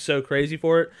odds are like so crazy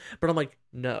for it. But I'm like,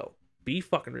 no. Be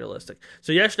fucking realistic.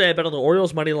 So yesterday I bet on the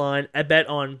Orioles money line. I bet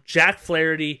on Jack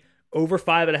Flaherty over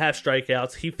 5.5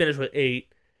 strikeouts. He finished with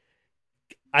 8.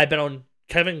 I bet on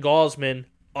Kevin Gausman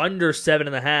under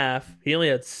 7.5. He only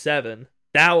had 7.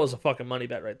 That was a fucking money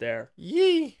bet right there.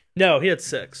 Yee. No, he had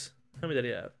 6. How many did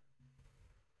he have?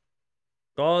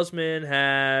 Gausman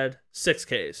had 6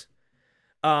 Ks.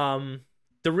 The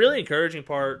really encouraging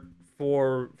part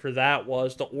for that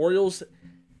was the Orioles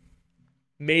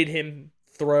made him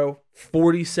throw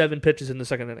 47 pitches in the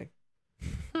second inning.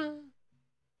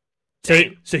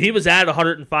 So he was at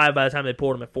 105 by the time they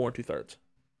pulled him at 4 2/3.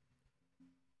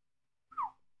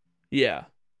 Yeah.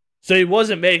 So he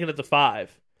wasn't making it to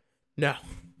 5. No.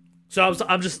 So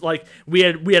I'm just like, we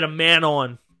had a man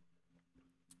on,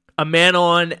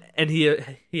 and he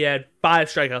had 5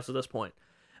 strikeouts at this point.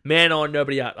 Man on,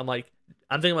 nobody out. I'm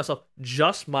thinking to myself,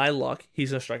 just my luck,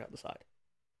 he's gonna strike out the side.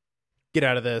 Get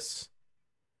out of this.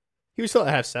 He was still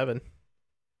at half 7.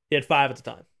 He had 5 at the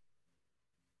time.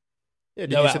 Yeah,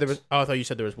 No you outs. say there was? Oh, I thought you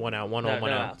said there was 1 out, one on, 1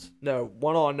 no out. outs. No,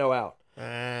 1 on, no out.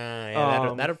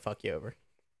 Yeah, that'll fuck you over.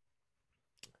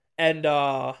 And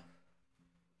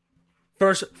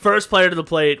first player to the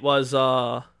plate was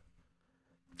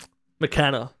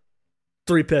McKenna.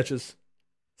 3 pitches.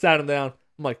 Sat him down.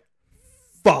 I'm like,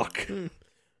 fuck.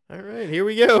 All right, here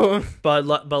we go. But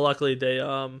luckily they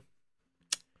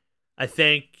I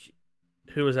think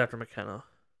who was after McKenna?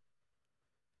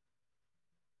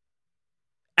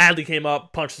 Adley came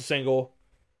up, punched the single.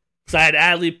 So I had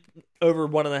Adley over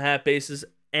 1.5 bases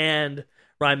and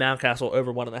Ryan Mountcastle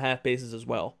over 1.5 bases as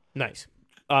well. Nice.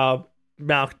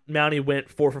 Mountie went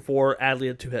 4 for 4. Adley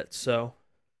had 2 hits, so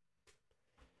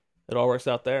it all works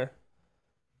out there.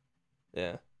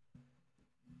 Yeah.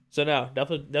 So no,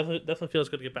 definitely feels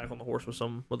good to get back on the horse with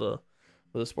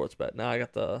a sports bet. Now I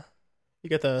got the You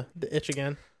got the itch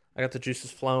again. I got the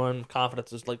juices flowing.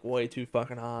 Confidence is like way too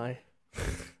fucking high.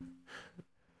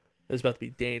 It's about to be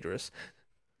dangerous.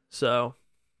 So,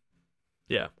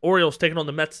 yeah. Orioles taking on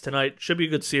the Mets tonight. Should be a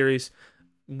good series.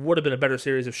 Would have been a better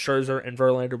series if Scherzer and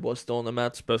Verlander was still in the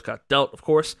Mets. Both got dealt, of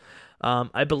course.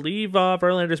 I believe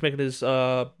Verlander's making his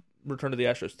return to the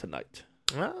Astros tonight.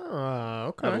 Oh,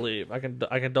 okay. I believe. I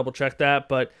can double check that,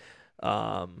 but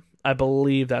I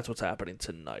believe that's what's happening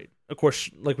tonight. Of course,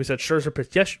 like we said, Scherzer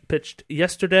pitched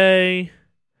yesterday.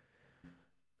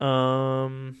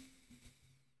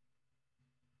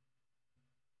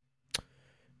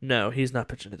 No, he's not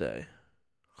pitching today.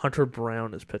 Hunter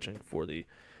Brown is pitching for the...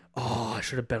 Oh, I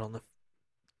should have bet on the...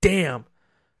 Damn!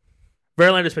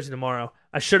 Verlander's pitching tomorrow.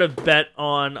 I should have bet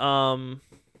on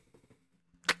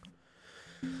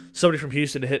somebody from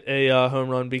Houston to hit a home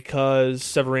run because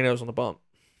Severino's on the bump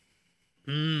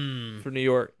for New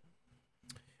York.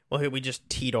 Well, we just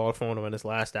teed off on him in his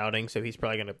last outing, so he's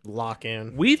probably going to lock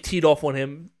in. We've teed off on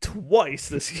him twice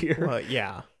this year. Well,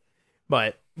 yeah.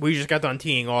 But we just got done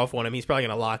teeing off on him. He's probably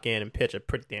going to lock in and pitch a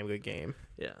pretty damn good game.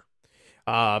 Yeah.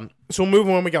 So we'll move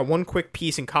on. We got one quick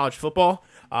piece in college football.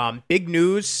 Big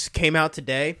news came out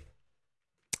today.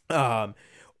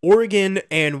 Oregon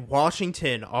and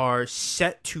Washington are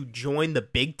set to join the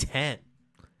Big Ten.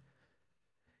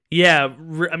 Yeah,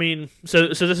 I mean, so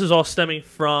this is all stemming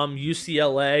from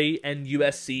UCLA and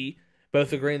USC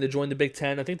both agreeing to join the Big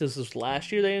Ten. I think this was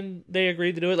last year they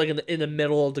agreed to do it, like in the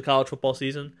middle of the college football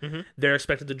season. Mm-hmm. They're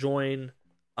expected to join.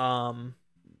 I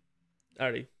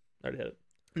already had it.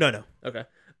 No. Okay.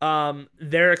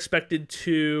 They're expected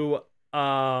to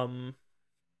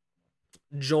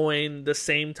join the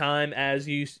same time as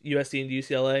USC and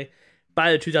UCLA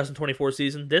by the 2024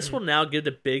 season. This will now give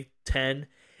the Big Ten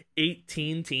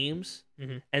 18 teams,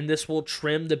 and this will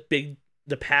trim the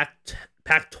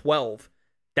Pac-12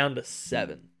 down to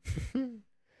 7.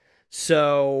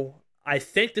 So I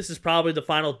think this is probably the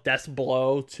final death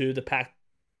blow to the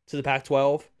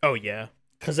Pac-12. Oh yeah,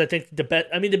 because I think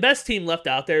the best team left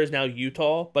out there is now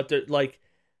Utah, but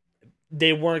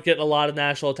they weren't getting a lot of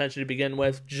national attention to begin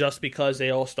with just because they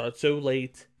all start so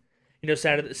late. You know,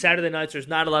 Saturday nights, there's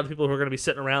not a lot of people who are going to be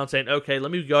sitting around saying, okay,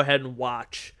 let me go ahead and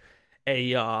watch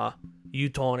a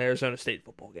Utah and Arizona State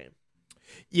football game.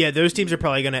 Yeah, those teams are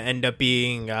probably going to end up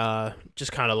being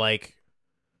just kind of like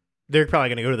they're probably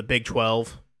going to go to the Big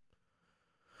 12.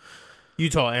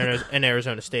 Utah and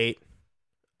Arizona State.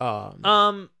 I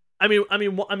mean,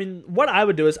 what I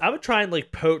would do is I would try and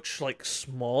like poach like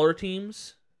smaller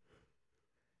teams.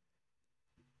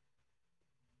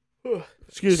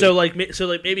 Excuse me.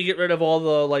 So maybe get rid of all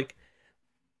the like.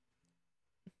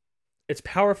 It's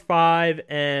Power 5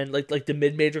 and like the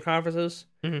mid-major conferences,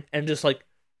 and just like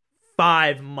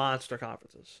 5 monster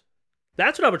conferences.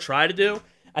 That's what I would try to do.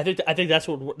 I think that's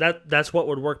what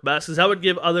would work best, because that would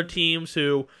give other teams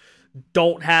who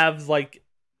don't have like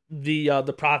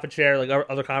the profit share, like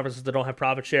other conferences that don't have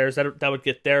profit shares, that would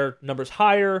get their numbers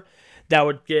higher. That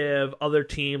would give other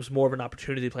teams more of an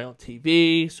opportunity to play on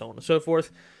TV, so on and so forth.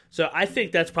 So I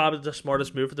think that's probably the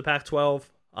smartest move for the Pac-12.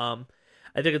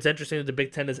 I think it's interesting that the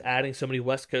Big Ten is adding so many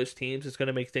West Coast teams. It's going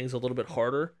to make things a little bit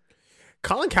harder.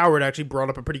 Colin Cowherd actually brought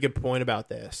up a pretty good point about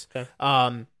this.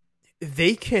 Okay.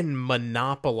 They can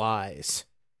monopolize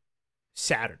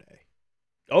Saturday.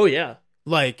 Oh, yeah.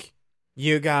 Like,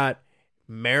 you got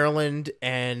Maryland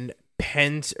and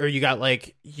Penn, or you got,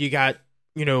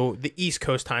 the East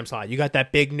Coast time slot. You got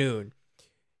that big noon.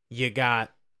 You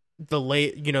got the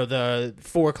late, the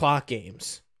 4 o'clock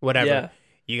games, whatever. Yeah.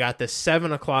 You got the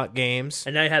 7 o'clock games.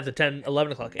 And now you have the 10,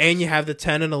 11 o'clock games. And you have the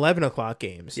 10 and 11 o'clock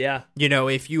games. Yeah.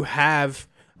 If you have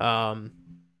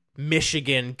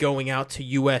Michigan going out to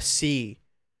USC,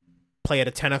 play at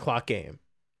a 10 o'clock game.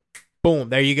 Boom,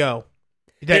 there you go.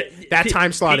 That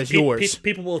time slot is yours.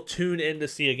 People will tune in to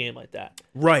see a game like that.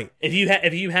 Right. If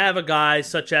you have a guy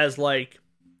such as if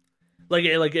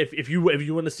you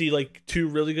want to see like 2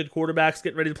 really good quarterbacks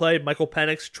getting ready to play, Michael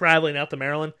Penix traveling out to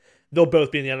Maryland, they'll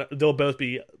both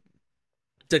be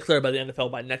declared by the NFL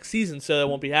by next season, so that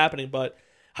won't be happening. But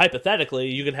hypothetically,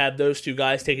 you could have those 2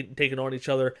 guys taking on each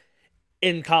other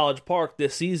in College Park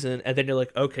this season, and then you're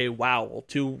like, okay, wow, well,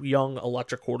 2 young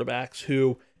electric quarterbacks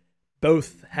who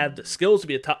both have the skills to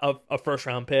be a first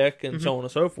round pick, and so on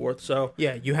and so forth. So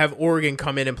yeah, you have Oregon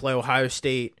come in and play Ohio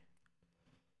State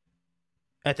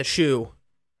at the Shoe.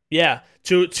 Yeah,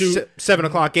 7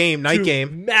 o'clock game, night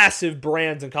game, massive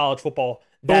brands in college football.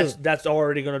 That's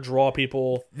already going to draw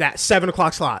people. That 7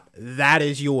 o'clock slot, that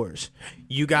is yours.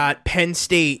 You got Penn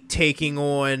State taking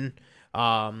on.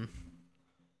 Trying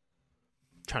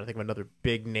to think of another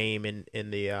big name in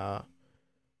the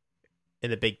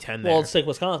Big Ten. There. Well, let's take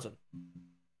Wisconsin.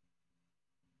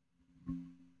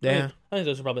 Yeah, I think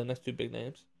those are probably the next 2 big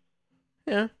names.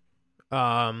 Yeah.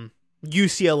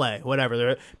 UCLA,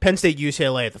 whatever. Penn State,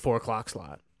 UCLA at the 4 o'clock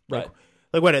slot. Right.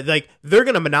 They're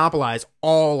going to monopolize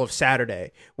all of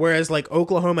Saturday, whereas like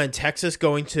Oklahoma and Texas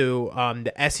going to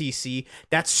the SEC,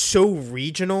 that's so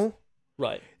regional,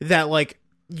 right? That like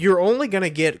you're only going to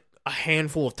get a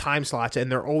handful of time slots, and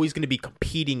they're always going to be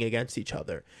competing against each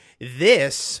other.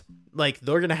 This, like,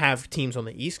 they're going to have teams on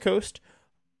the East Coast,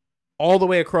 all the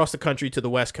way across the country to the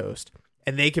West Coast,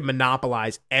 and they can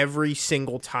monopolize every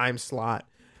single time slot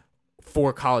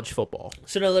for college football.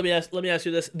 So now let me ask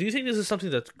you this: do you think this is something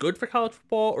that's good for college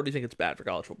football, or do you think it's bad for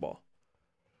college football?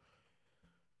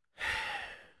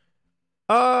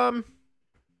 Um,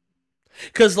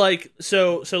 Because like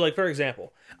for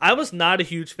example, I was not a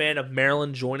huge fan of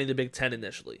Maryland joining the Big Ten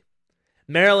initially.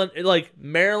 Maryland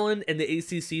and the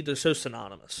ACC, they're so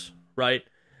synonymous, right?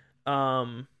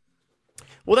 well,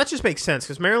 that just makes sense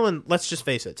because Maryland, let's just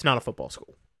face it, it's not a football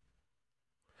school.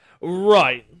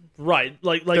 Right. Like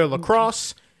They're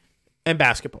lacrosse and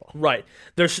basketball. right.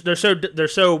 They're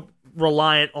so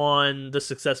reliant on the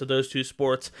success of those two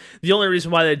sports. The only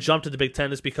reason why they jumped to the Big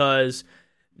Ten is because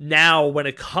now when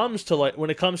it comes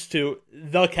to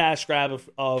the cash grab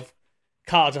of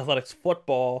college athletics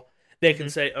football, they can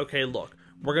say, okay, look,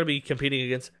 we're going to be competing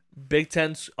against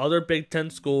other Big Ten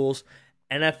schools,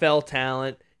 NFL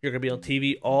talent. You're going to be on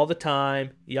TV all the time,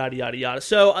 yada yada yada.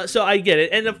 So I get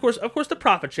it, and of course the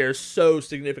profit share is so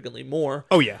significantly more.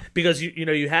 Oh yeah, Because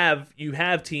you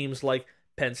have teams like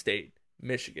Penn State,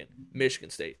 Michigan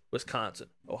State, Wisconsin,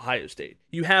 Ohio State.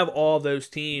 You have all those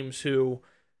teams who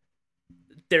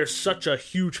there's such a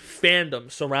huge fandom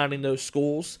surrounding those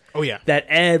schools. Oh yeah, that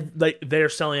they're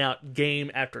selling out game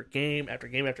after game after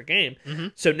game after game. Mm-hmm.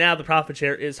 So now the profit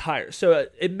share is higher. So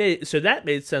that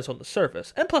made sense on the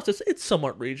surface, and plus it's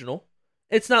somewhat regional.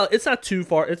 It's not too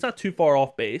far. It's not too far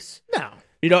off base. No,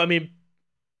 You know, I mean,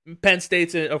 Penn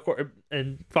State's of course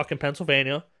in fucking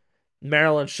Pennsylvania.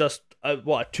 Maryland's just a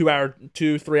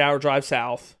 3 hour drive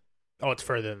south. oh, it's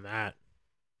further than that.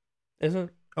 Isn't it?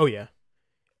 Oh yeah,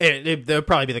 there'll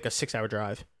probably be like a 6-hour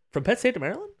drive. From Penn State to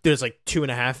Maryland? There's like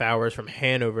 2.5 hours from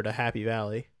Hanover to Happy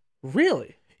Valley.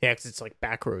 Really? Yeah, 'cause it's like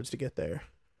back roads to get there.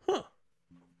 Huh.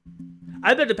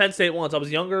 I've been to Penn State once. I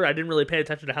was younger. I didn't really pay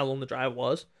attention to how long the drive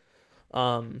was.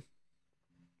 Been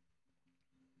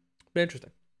interesting.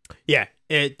 Yeah,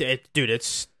 dude,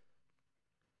 it's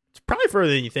probably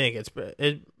further than you think.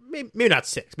 Maybe not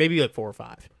 6, maybe like 4 or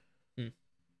 5.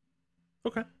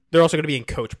 Okay. They're also going to be in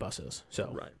coach buses,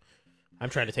 so Right. I'm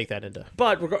trying to take that into.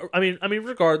 But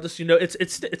regardless,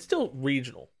 it's still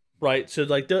regional, right? So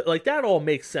like that all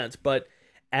makes sense. But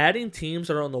adding teams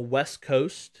that are on the West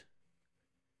Coast,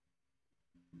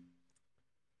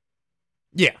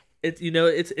 Yeah,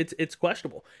 it's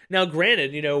questionable. Now,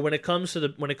 granted, when it comes to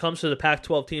the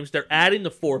Pac-12 teams, they're adding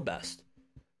the 4 best,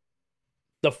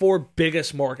 the 4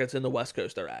 biggest markets in the West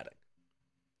Coast. They're adding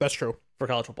that's true. for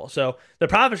college football, so the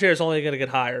profit share is only going to get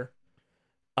higher.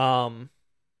 But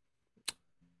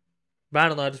I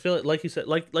don't know. I just feel like you said,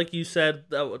 like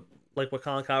what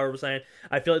Colin Cowherd was saying.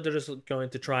 I feel like they're just going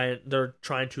to they're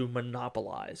trying to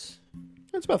monopolize.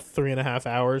 It's about 3.5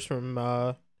 hours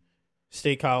from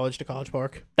State College to College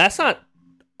Park. That's not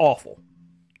awful.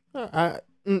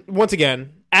 Once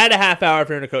again, Add a half hour if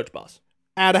you're in a coach bus.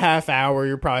 add a half hour,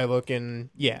 you're probably looking,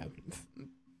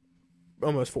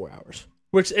 almost 4 hours.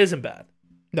 Which isn't bad.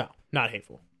 No, not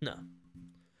hateful. No.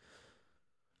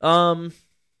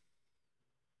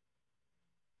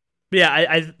 But yeah,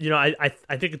 I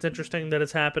think it's interesting that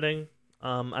it's happening.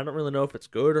 I don't really know if it's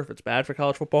good or if it's bad for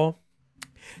college football.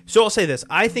 So I'll say this.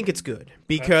 I think it's good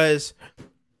because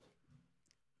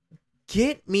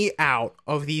get me out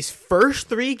of these first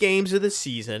 3 games of the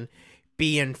season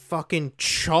being fucking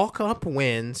chalk up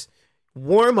wins,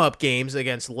 warm-up games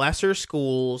against lesser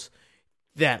schools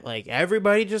that like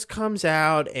everybody just comes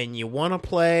out and you want to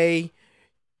play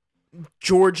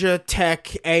Georgia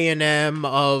Tech A&M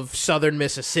of Southern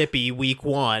Mississippi week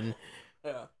 1.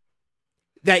 Yeah.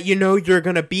 That you're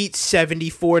going to beat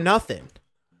 74-0.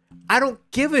 I don't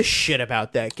give a shit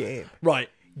about that game. Right.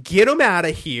 Get them out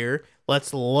of here.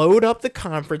 Let's load up the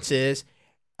conferences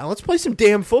and let's play some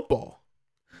damn football.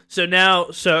 So now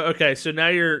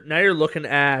you're looking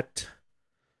at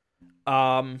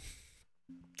they're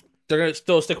going to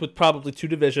still stick with probably 2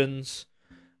 divisions.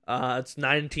 It's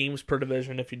 9 teams per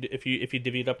division if you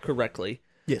divvy it up correctly.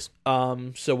 Yes.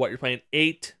 So what you're playing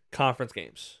 8 conference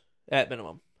games at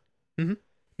minimum. Mm-hmm.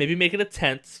 Maybe make it a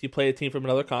 10th. You play a team from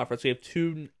another conference. So you have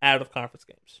 2 out of conference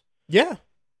games. Yeah.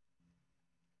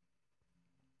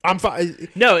 I'm fine.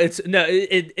 No,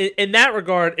 in that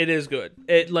regard, it is good.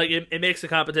 It makes the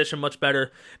competition much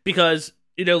better because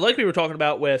like we were talking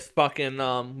about with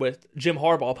with Jim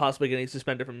Harbaugh possibly getting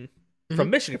suspended from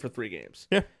Michigan for 3 games.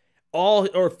 Yeah. 4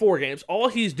 games. All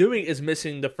he's doing is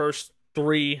missing the first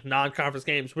 3 non-conference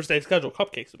games, which they schedule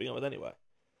cupcakes to begin with anyway.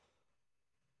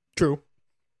 True.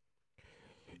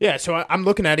 Yeah, so I'm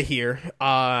looking at it here.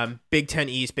 Big Ten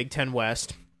East, Big Ten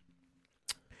West.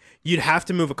 You'd have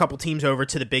to move a couple teams over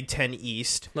to the Big Ten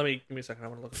East. Give me a second. I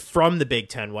want to look. From the Big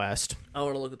Ten West. I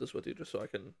want to look at this with you just so I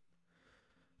can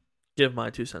give my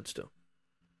 2 cents too.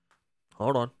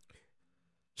 Hold on.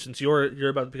 Since you're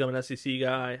about to become an SEC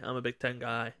guy, I'm a Big Ten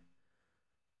guy.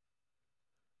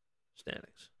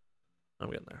 Standings. I'm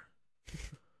getting there.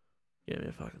 Give me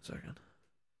a fucking second.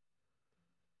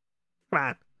 Come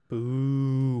on.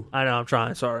 Boo. I know, I'm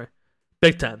trying. Sorry.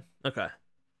 Big Ten. Okay.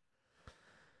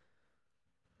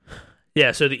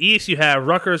 Yeah, so the East, you have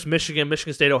Rutgers, Michigan,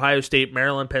 Michigan State, Ohio State,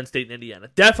 Maryland, Penn State, and Indiana.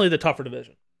 Definitely the tougher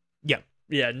division. Yeah.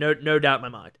 Yeah, no doubt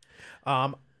in my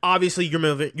mind. Obviously, you're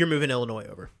moving Illinois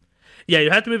over. Yeah,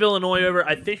 you have to move Illinois over.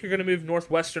 I think you're going to move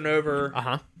Northwestern over.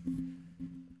 Uh-huh.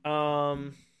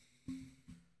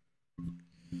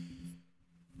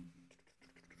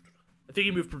 I think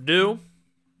you move Purdue.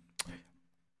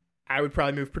 I would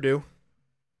probably move Purdue.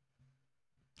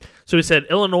 So we said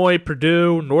Illinois,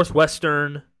 Purdue,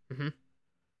 Northwestern. Mm-hmm.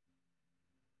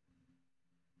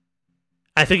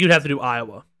 I think you'd have to do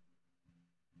Iowa.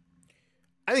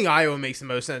 I think Iowa makes the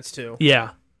most sense, too.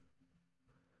 Yeah.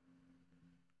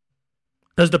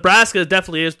 Because Nebraska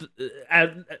definitely is,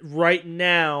 right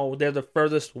now, they're the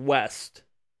furthest west.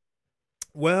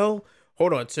 Well,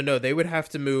 hold on. So, no, they would have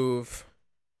to move...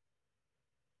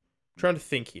 I'm trying to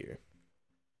think here.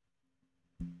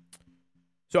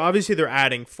 So, obviously, they're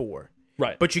adding 4.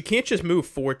 Right. But you can't just move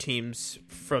 4 teams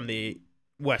from the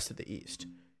west to the east.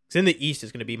 Because then the east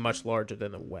is going to be much larger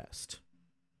than the west.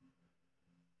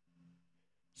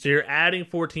 So you're adding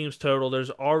 4 teams total. They're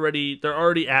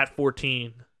already at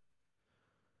 14.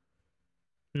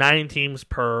 9 teams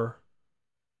per.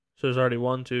 So there's already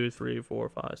 1, 2, 3, 4,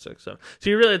 5, 6, 7. So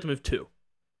you really have to move 2.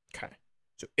 Okay.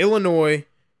 So Illinois,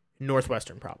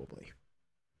 Northwestern probably.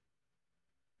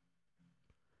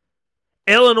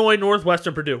 Illinois,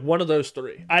 Northwestern, Purdue. One of those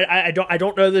 3. I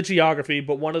don't know the geography,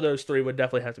 but one of those 3 would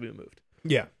definitely have to be moved.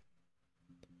 Yeah.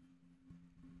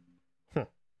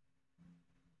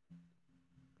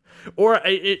 Or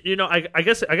I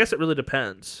guess it really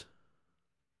depends.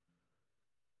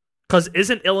 Because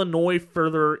isn't Illinois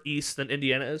further east than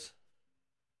Indiana is?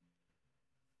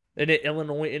 Isn't it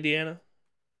Illinois, Indiana?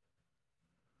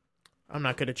 I'm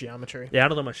not good at geometry. Yeah, I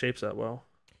don't know my shapes that well.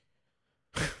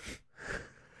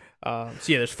 So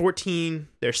yeah, there's 14.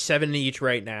 There's 7 each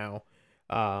right now.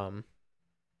 Yeah,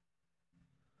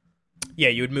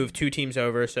 you would move 2 teams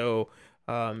over. So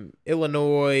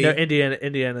Illinois. No,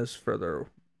 Indiana's further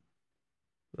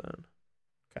than.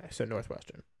 Okay, so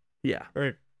Northwestern. Yeah.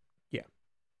 Or yeah.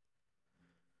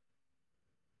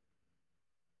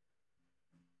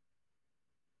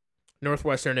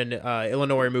 Northwestern and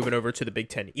Illinois are moving over to the Big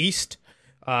Ten East,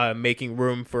 making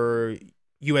room for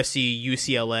USC,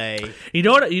 UCLA. You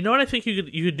know what I think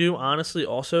you could do honestly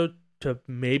also to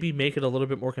maybe make it a little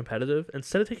bit more competitive.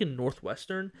 Instead of taking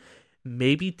Northwestern,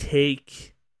 maybe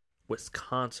take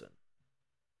Wisconsin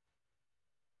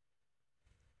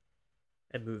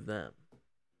and move them.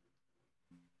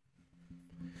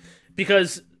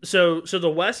 Because so the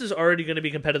West is already going to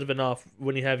be competitive enough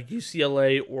when you have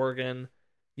UCLA, Oregon,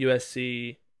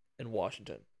 USC, and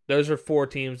Washington. Those are 4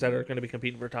 teams that are going to be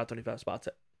competing for top 25 spots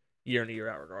year in and year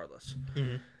out regardless.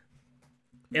 Mm-hmm.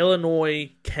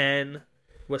 Illinois can,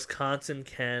 Wisconsin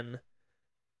can,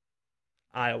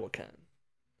 Iowa can.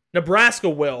 Nebraska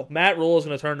will. Matt Rule is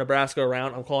going to turn Nebraska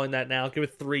around. I'm calling that now. Give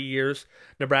it 3 years.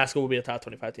 Nebraska will be a top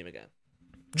 25 team again.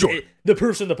 Sure. The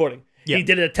proof's in the pudding. Yeah. He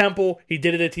did it at Temple. He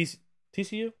did it at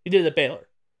TCU. He did it at Baylor.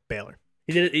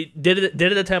 He did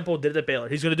it at Temple. Did it at Baylor.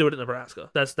 He's going to do it at Nebraska.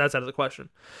 That's out of the question.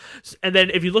 And then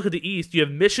if you look at the East, you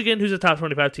have Michigan, who's a top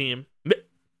 25 team.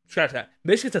 Scratch that.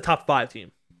 Michigan's a top 5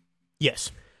 team.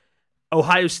 Yes.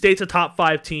 Ohio State's a top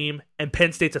 5 team, and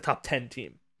Penn State's a top 10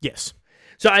 team. Yes.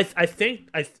 So I think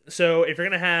so if you're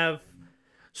gonna have,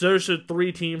 so there's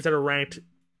 3 teams that are ranked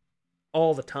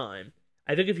all the time.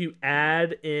 I think if you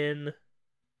add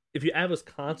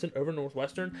Wisconsin over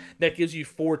Northwestern, that gives you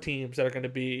 4 teams that are going to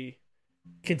be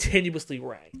continuously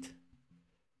ranked.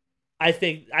 I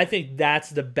think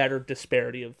that's the better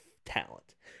disparity of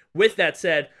talent. With that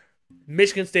said,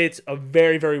 Michigan State's a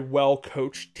very, very well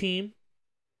coached team.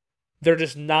 They're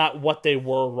just not what they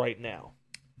were right now.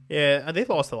 Yeah, they've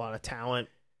lost a lot of talent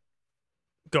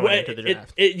going into the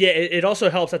draft. It also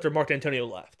helps after Mark D'Antonio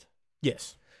left.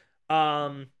 Yes.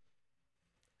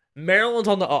 Maryland's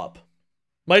on the up.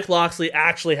 Mike Locksley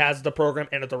actually has the program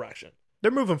in a direction.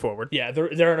 They're moving forward. Yeah,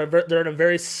 they're in a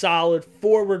very solid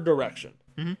forward direction.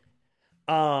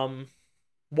 Mm-hmm.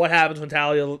 What happens when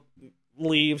Talia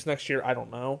leaves next year? I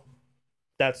don't know.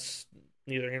 That's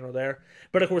neither here nor there.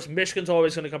 But of course, Michigan's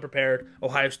always going to come prepared.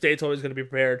 Ohio State's always going to be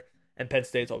prepared, and Penn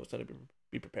State's always going to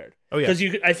be prepared. Oh yeah,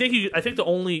 because I think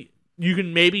you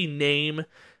can maybe name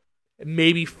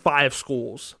 5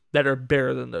 schools that are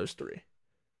better than those 3.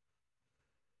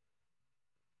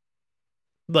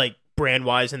 Like brand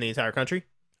wise in the entire country.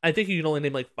 I think you can only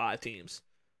name like 5 teams.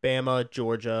 Bama,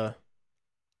 Georgia,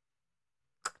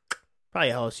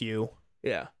 probably LSU.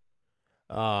 Yeah.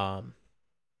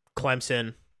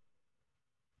 Clemson.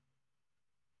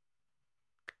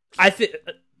 I think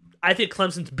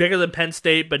Clemson's bigger than Penn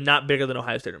State, but not bigger than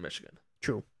Ohio State or Michigan.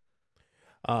 True.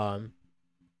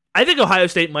 I think Ohio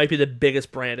State might be the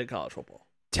biggest brand in college football.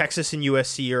 Texas and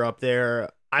USC are up there.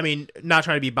 I mean, not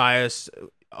trying to be biased.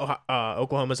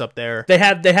 Oklahoma's up there. They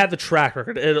have the track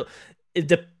record.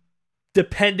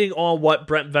 Depending on what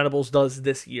Brent Venables does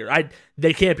this year,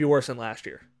 they can't be worse than last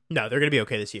year. No, they're gonna be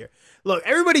okay this year. Look,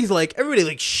 everybody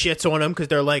shits on them because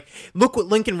they're like, look what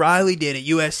Lincoln Riley did at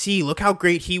USC. Look how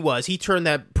great he was. He turned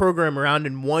that program around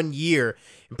in 1 year,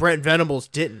 and Brent Venables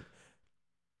didn't.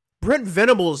 Brent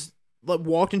Venables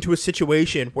walked into a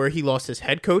situation where he lost his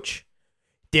head coach,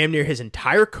 damn near his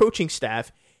entire coaching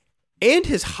staff, and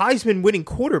his Heisman winning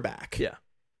quarterback. Yeah.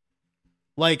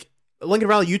 Like, Lincoln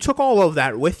Riley, you took all of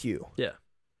that with you. Yeah.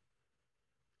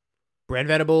 Brent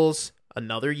Venables,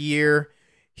 another year.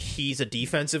 He's a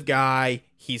defensive guy.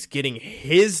 He's getting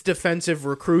his defensive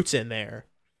recruits in there.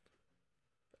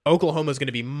 Oklahoma's going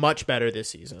to be much better this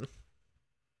season.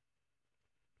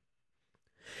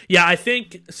 Yeah, I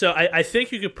think so. I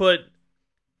think you could put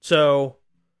Bama,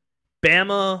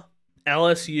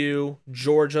 LSU,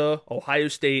 Georgia, Ohio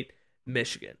State,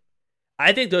 Michigan.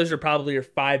 I think those are probably your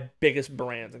 5 biggest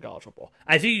brands in college football.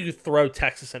 I think you could throw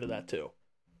Texas into that too.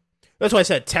 That's why I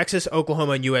said Texas,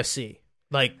 Oklahoma, and USC.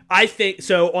 Like, I think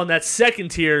so. On that second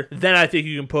tier, then I think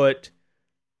you can put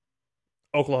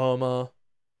Oklahoma,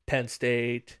 Penn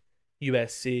State,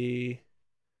 USC.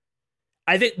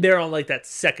 I think they're on like that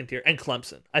second tier, and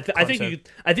Clemson. I think you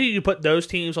could put those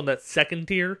teams on that second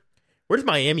tier. Where does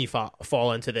Miami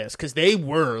fall into this? Because they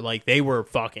were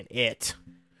fucking it.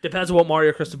 Depends on what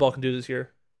Mario Cristobal can do this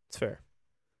year. It's fair.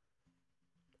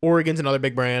 Oregon's another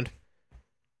big brand.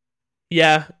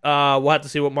 Yeah, we'll have to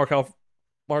see what Mark Helfrich.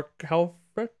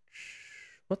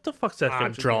 What the fuck's that?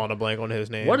 I'm drawing a blank on his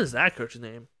name. What is that coach's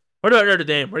name? What about Notre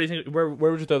Dame? Where do you think? Where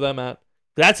would you throw them at?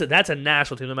 That's a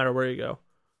national team, no matter where you go.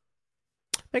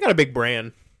 They got a big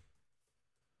brand.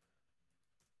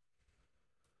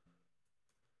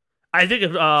 I think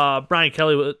if Brian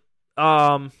Kelly would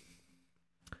Mario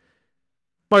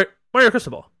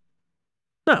Cristobal.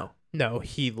 No,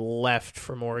 he left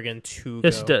from Oregon to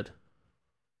yes, go. He did.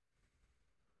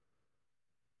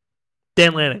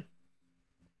 Dan Lanning.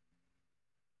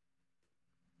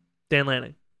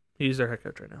 He's their head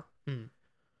coach right now.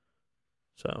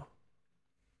 So,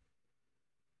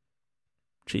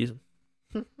 cheesing.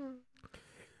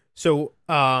 So,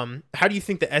 how do you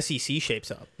think the SEC shapes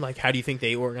up? Like, how do you think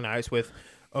they organize with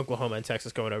Oklahoma and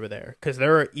Texas going over there? Because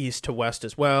they're east to west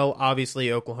as well.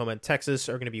 Obviously, Oklahoma and Texas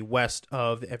are going to be west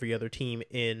of every other team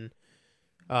in,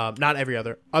 not every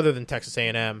other than Texas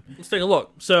A&M. Let's take a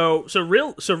look. So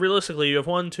realistically, you have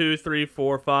 1, 2, 3,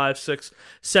 4, 5, 6,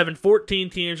 7, 14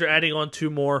 teams. You're adding on 2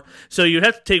 more. So you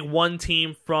have to take one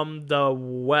team from the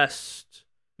west,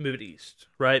 move it east,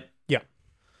 right? Yeah.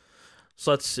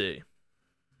 So let's see.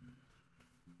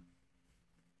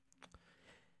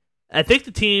 I think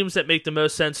the teams that make the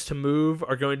most sense to move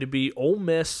are going to be Ole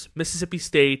Miss, Mississippi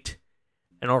State,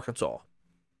 and Arkansas.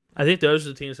 I think those are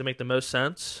the teams that make the most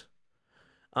sense.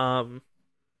 And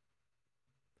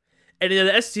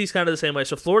the SEC is kind of the same way.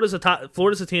 So Florida's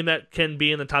a team that can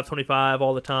be in the top 25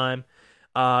 all the time.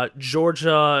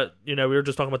 Georgia, we were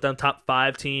just talking about them, top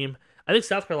 5 team. I think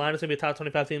South Carolina's going to be a top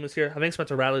 25 team this year. I think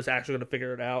Spencer Rattler's actually going to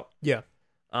figure it out. Yeah.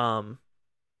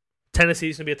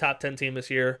 Tennessee's going to be a top 10 team this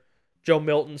year. Joe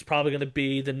Milton's probably going to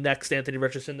be the next Anthony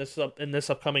Richardson in this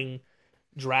upcoming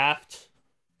draft.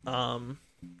 So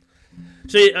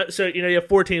you have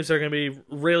 4 teams that are going to be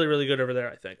really, really good over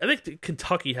there. I think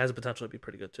Kentucky has the potential to be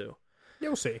pretty good too. Yeah,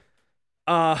 we'll see.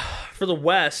 For the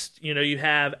West, you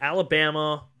have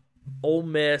Alabama, Ole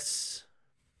Miss,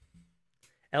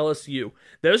 LSU.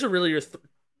 Those are really your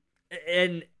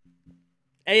and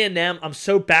A&M. I'm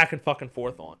so back and fucking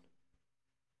forth on.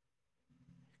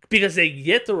 Because they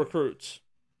get the recruits,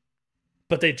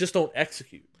 but they just don't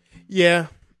execute. Yeah,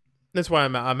 that's why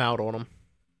I'm out on them.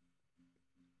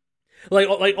 Like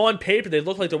on paper, they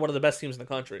look like they're one of the best teams in the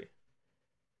country.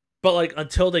 But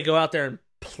until they go out there and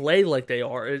play like they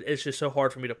are, it's just so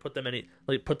hard for me to put them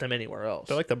anywhere else.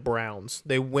 They're like the Browns.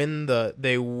 They win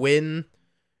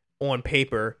on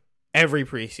paper every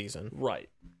preseason. Right.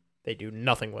 They do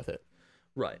nothing with it.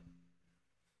 Right.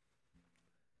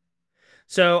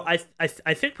 So I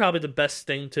think probably the best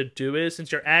thing to do is,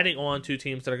 since you're adding on 2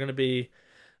 teams that are going to be,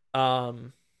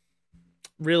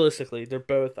 realistically, they're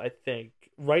both, I think,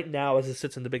 right now as it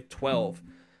sits in the Big 12,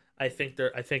 I think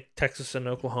Texas and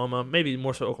Oklahoma, maybe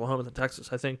more so Oklahoma than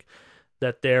Texas. I think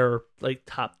that they're like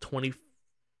top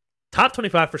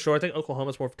 25 for sure. I think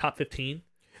Oklahoma's more top 15.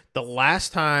 The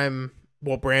last time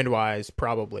Well, brand-wise,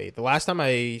 probably. The last time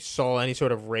I saw any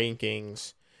sort of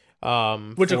rankings,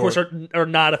 which of course are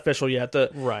not official yet.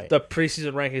 The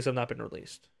preseason rankings have not been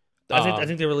released. I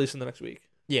think they're releasing the next week.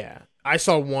 Yeah, I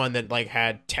saw one that like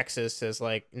had Texas as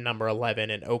like number 11,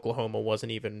 and Oklahoma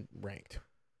wasn't even ranked.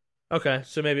 Okay,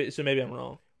 so maybe I'm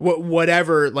wrong.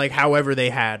 Whatever, like however they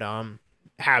had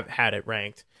had it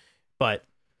ranked, but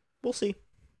we'll see.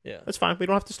 Yeah, that's fine. We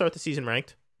don't have to start the season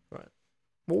ranked. Right.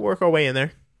 We'll work our way in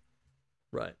there.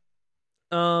 Right.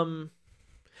 But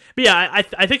yeah,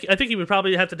 I think you would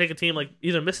probably have to take a team like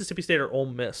either Mississippi State or Ole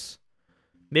Miss,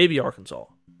 maybe Arkansas,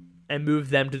 and move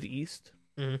them to the East.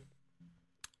 Mm-hmm.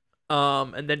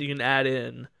 And then you can add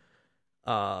in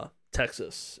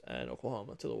Texas and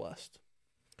Oklahoma to the West.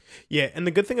 Yeah, and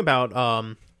the good thing about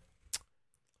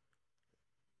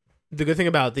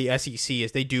the SEC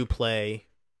is they do play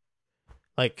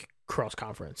like cross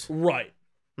conference. Right.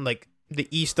 Like the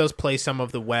East does play some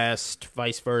of the West,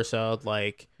 vice versa,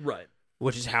 like right.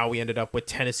 Which is how we ended up with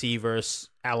Tennessee versus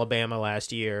Alabama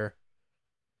last year.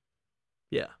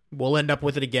 Yeah. We'll end up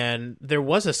with it again. There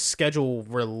was a schedule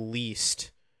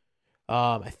released.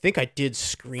 I think I did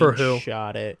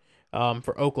screenshot it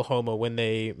for Oklahoma when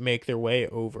they make their way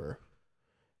over.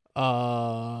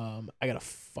 I gotta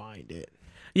find it.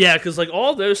 Yeah, because like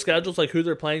all those schedules, like who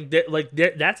they're playing,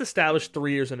 that's established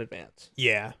 3 years in advance.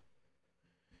 Yeah.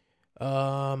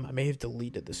 I may have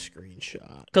deleted the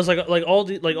screenshot because like all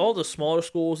the smaller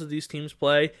schools that these teams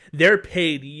play, they're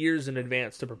paid years in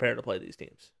advance to prepare to play these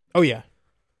teams. Oh yeah.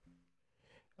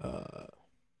 Let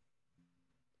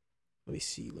me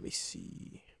see.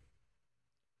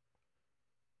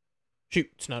 Shoot,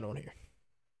 it's not on here.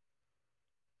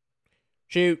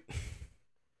 Shoot.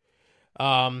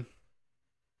 Yeah,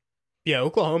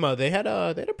 Oklahoma, they had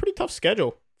a pretty tough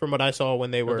schedule from what I saw when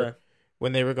they were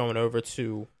going over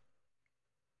to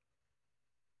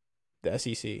the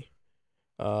SEC.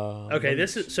 Okay,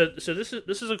 this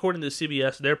is according to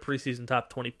CBS, their preseason top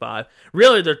 25.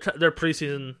 Really, their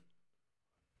preseason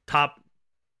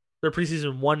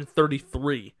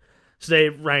 133. So they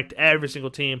ranked every single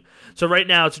team. So right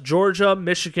now it's Georgia,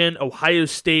 Michigan, Ohio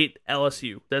State,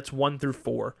 LSU. That's 1 through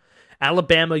 4.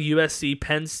 Alabama, USC,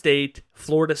 Penn State,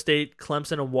 Florida State,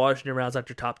 Clemson, and Washington rounds out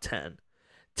your top 10.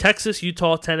 Texas,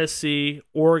 Utah, Tennessee,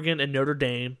 Oregon, and Notre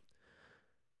Dame.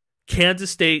 Kansas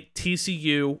State,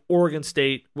 TCU, Oregon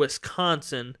State,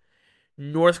 Wisconsin,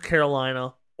 North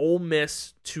Carolina, Ole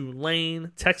Miss,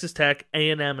 Tulane, Texas Tech,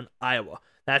 A&M, and Iowa.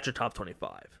 That's your top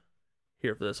 25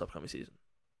 here for this upcoming season.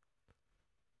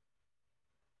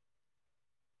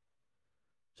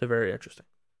 So very interesting.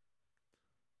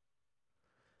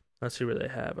 Let's see where they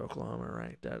have Oklahoma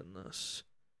ranked at in this.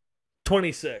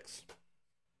 26.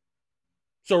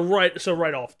 So right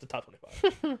off the top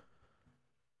 25.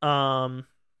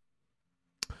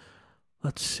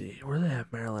 Let's see. Where do they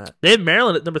have Maryland at? They have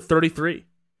Maryland at number 33.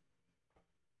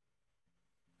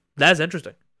 That's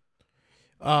interesting.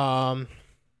 Damn.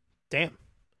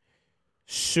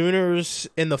 Sooners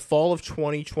in the fall of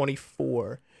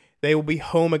 2024. They will be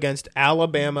home against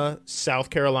Alabama, South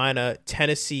Carolina,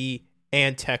 Tennessee,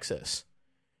 and Texas.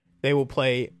 They will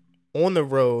play on the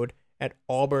road at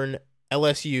Auburn,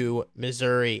 LSU,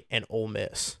 Missouri, and Ole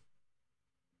Miss.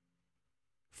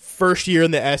 First year in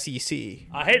the SEC.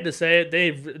 I hate to say it,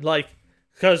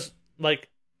 because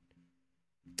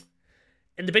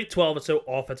in the Big 12 it's so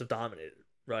offensive dominated,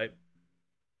 right?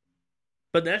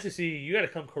 But in the SEC, you got to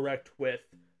come correct with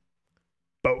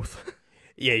both.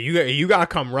 Yeah, you got to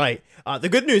come right. The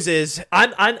good news is,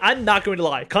 I'm not going to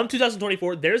lie. Come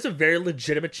 2024, there's a very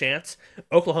legitimate chance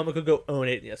Oklahoma could go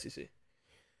 0-8 in the SEC.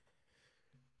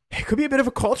 It could be a bit of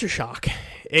a culture shock.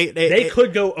 They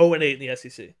could go 0-8 in the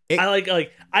SEC. I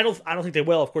don't think they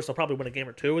will. Of course, they'll probably win a game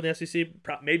or two in the SEC,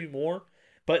 maybe more.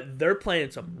 But they're playing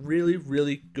some really,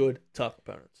 really good, tough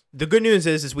opponents. The good news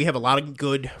is we have a lot of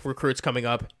good recruits coming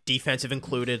up, defensive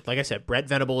included. Like I said, Brett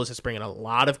Venables is just bringing a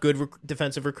lot of good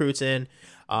defensive recruits in.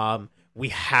 We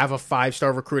have a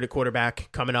 5-star recruit at quarterback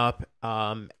coming up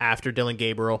after Dylan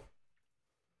Gabriel.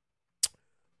 I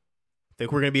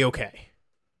think we're going to be okay.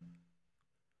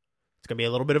 It's going to be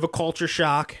a little bit of a culture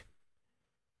shock.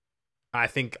 I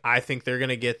think they're going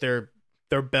to get their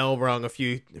bell rung a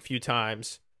few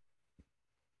times.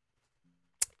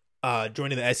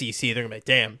 Joining the SEC, they're going to be like,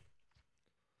 damn.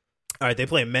 All right, they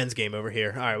play a men's game over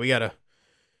here. All right, we got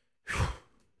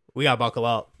to buckle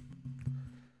up.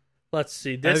 Let's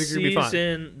see. This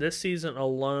season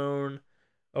alone,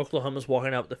 Oklahoma's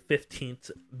walking out with the 15th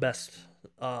best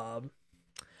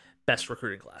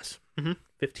recruiting class.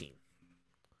 15.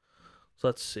 So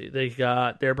let's see.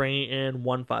 They're bringing in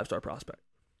one 5-star prospect.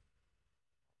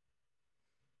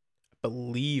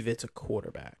 believe it's a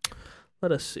quarterback.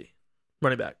 Let us see.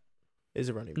 Running back. Is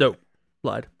a running back? No.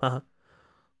 Lied. 5-star.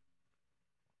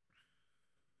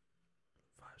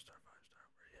 Where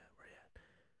you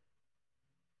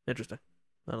at? Interesting.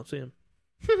 I don't see him.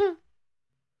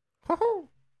 Oh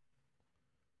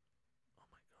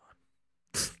my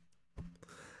god.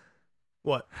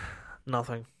 What?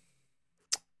 Nothing.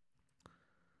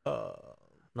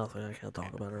 Nothing. I can't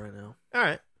talk about it right now. All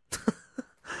right.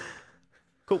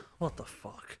 Cool. What the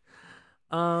fuck?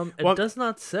 It does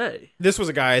not say. This was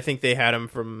a guy, I think they had him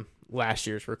from last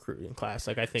year's recruiting class.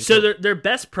 Like, I think. So their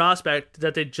best prospect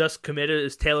that they just committed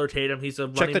is Taylor Tatum. He's a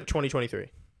check the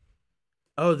 2023.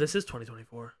 Oh, this is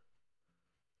 2024.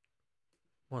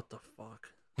 What the fuck?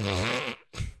 Did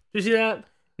you see that?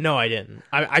 No, I didn't.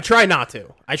 I try not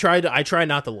to. I try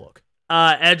not to look.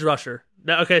 Edge rusher.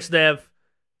 Okay, so they have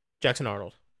Jackson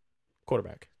Arnold,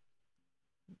 quarterback.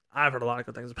 I've heard a lot of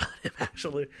good things about him.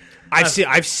 Actually,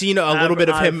 I've seen a little bit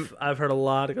of him. I've heard a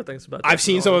lot of good things about. I've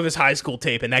seen some of his high school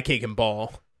tape, and that kid can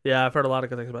ball. Yeah, I've heard a lot of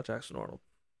good things about Jackson Arnold.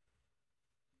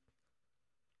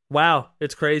 Wow,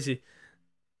 it's crazy.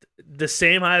 The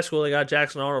same high school they got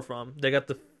Jackson Arnold from.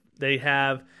 They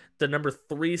have the number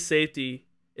 3 safety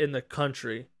in the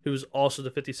country, who's also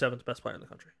the 57th best player in the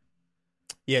country.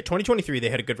 Yeah, 2023 they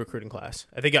had a good recruiting class.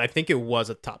 I think it was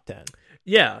a top 10.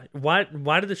 Yeah, why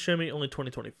did it show me only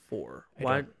 2024?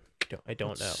 Why? I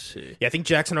don't know. See. Yeah, I think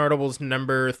Jackson Arnold was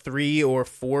number 3 or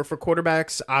 4 for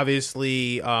quarterbacks.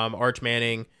 Obviously, Arch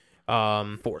Manning,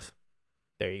 4th.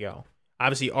 There you go.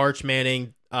 Obviously, Arch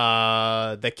Manning,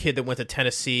 the kid that went to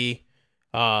Tennessee.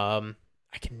 I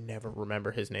can never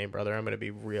remember his name, brother. I'm going to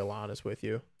be real honest with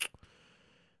you.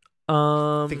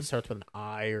 I think it starts with an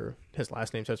I, or his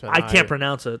last name starts with an I. I can't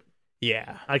pronounce it.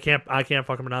 Yeah. I can't fucking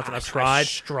pronounce it. I've tried. I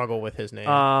struggle with his name.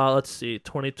 Let's see.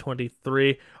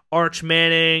 2023. Arch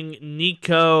Manning,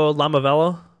 Nico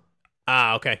Lamavella.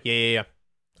 Okay. Yeah.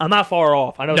 I'm not far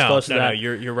off. I know it's close to that. No,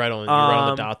 you're right on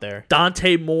the dot there.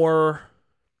 Dante Moore.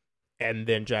 And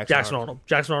then Jackson Arnold.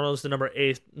 Jackson Arnold is the number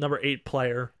 8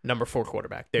 player. Number 4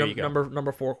 quarterback. There you go.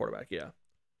 Number 4 quarterback, yeah.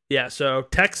 Yeah, so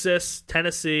Texas,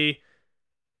 Tennessee,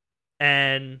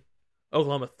 and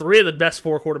Oklahoma. 3 of the best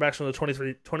 4 quarterbacks from the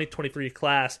 2023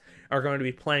 class are going to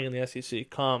be playing in the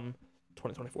SEC come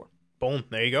 2024. Boom.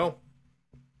 There you go.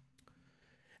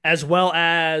 As well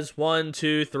as 1,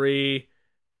 2, 3,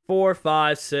 4,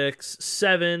 5, 6,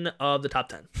 7 of the top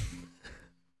 10.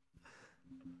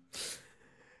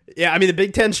 Yeah, I mean the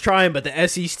Big Ten's trying, but the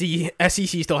SEC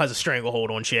still has a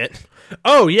stranglehold on shit.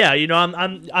 Oh yeah,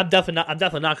 I'm definitely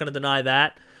not going to deny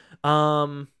that.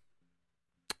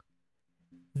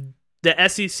 The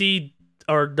SEC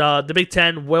or the Big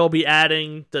Ten will be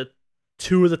adding the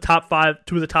two of the top 5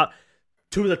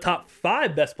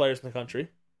 best players in the country.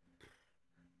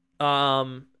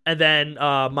 And then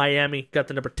Miami got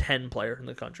the number 10 player in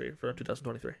the country for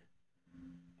 2023.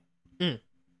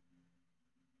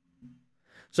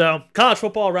 So, college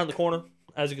football around the corner,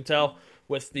 as you can tell,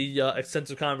 with the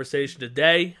extensive conversation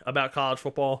today about college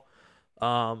football.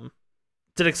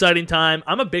 It's an exciting time.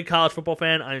 I'm a big college football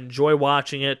fan. I enjoy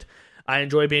watching it. I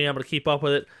enjoy being able to keep up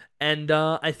with it. And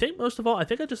I think most of all, I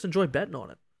just enjoy betting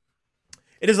on it.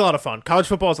 It is a lot of fun. College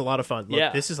football is a lot of fun. Look,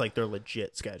 yeah. This is like their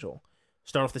legit schedule.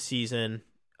 Start off the season,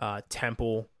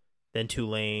 Temple, then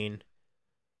Tulane,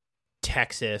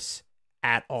 Texas,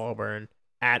 at Auburn,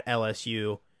 at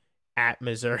LSU, at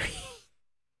Missouri.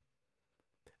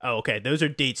 Oh, okay. Those are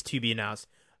dates to be announced.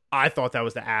 I thought that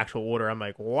was the actual order. I'm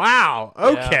like, wow.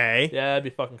 Okay. Yeah, that'd be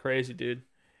fucking crazy, dude.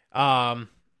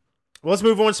 Let's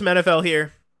move on to some NFL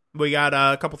here. We got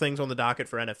a couple things on the docket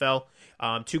for NFL.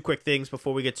 2 quick things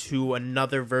before we get to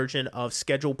another version of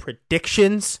schedule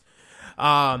predictions.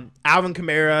 Alvin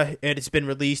Kamara, it's been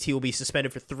released. He will be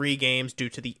suspended for 3 games due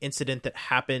to the incident that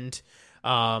happened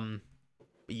a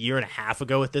year and a half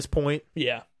ago at this point.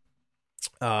 Yeah.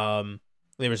 There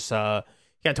was got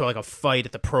into like a fight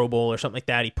at the Pro Bowl or something like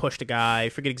that. He pushed a guy. I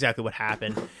forget exactly what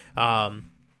happened.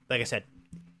 Like I said,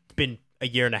 it's been a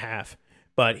year and a half,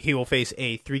 but he will face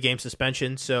a 3-game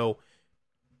suspension. So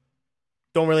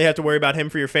don't really have to worry about him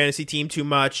for your fantasy team too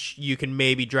much. You can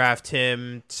maybe draft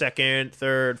him 2nd,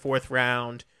 3rd, 4th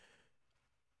round,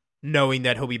 knowing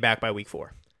that he'll be back by week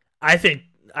 4. I think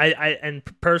and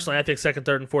personally, I think 2nd,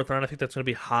 3rd, and 4th round. I think that's going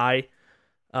to be high.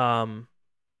 I'm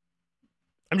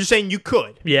just saying you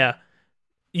could. Yeah.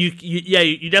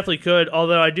 You definitely could.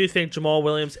 Although I do think Jamal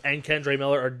Williams and Kendre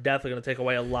Miller are definitely going to take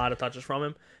away a lot of touches from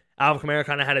him. Alvin Kamara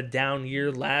kind of had a down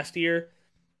year last year.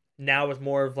 Now it's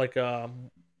more of like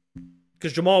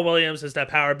because Jamal Williams is that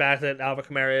power back that Alvin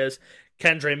Kamara is.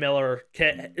 Kendre Miller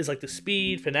is like the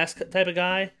speed finesse type of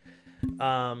guy.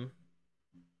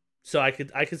 So I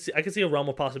could see a realm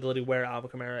of possibility where Alvin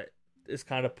Kamara is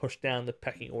kind of pushed down the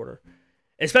pecking order,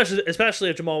 especially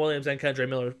if Jamal Williams and Kendre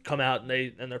Miller come out and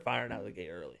they're firing out of the gate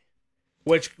early,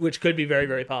 which could be very,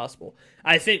 very possible.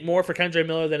 I think more for Kendre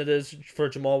Miller than it is for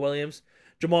Jamal Williams.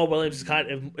 Jamal Williams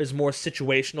is more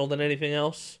situational than anything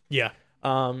else. Yeah.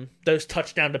 Those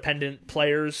touchdown dependent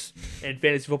players in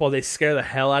fantasy football, they scare the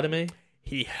hell out of me.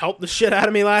 He helped the shit out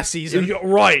of me last season.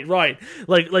 Right.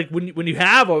 Like when you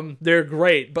have them, they're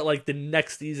great, but like the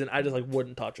next season, I just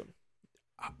wouldn't touch them.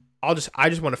 I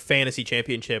just want a fantasy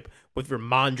championship with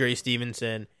Ramondre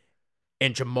Stevenson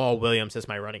and Jamal Williams as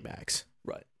my running backs.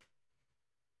 Right.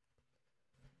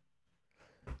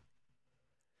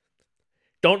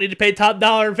 Don't need to pay top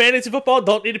dollar in fantasy football.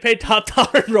 Don't need to pay top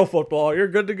dollar in real football. You're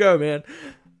good to go, man.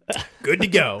 Good to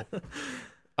go.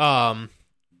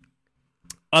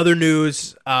 Other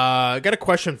news, got a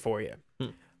question for you.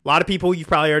 A lot of people, you've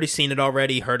probably already seen it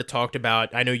already, heard it talked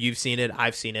about. I know you've seen it.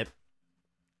 I've seen it.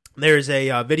 There's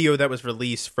a video that was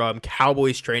released from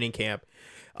Cowboys training camp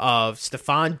of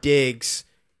Trayvon Diggs,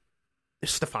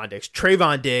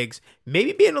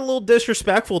 maybe being a little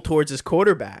disrespectful towards his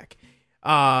quarterback.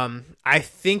 I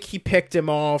think he picked him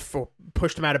off or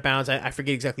pushed him out of bounds. I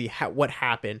forget exactly what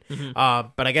happened.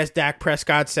 But I guess Dak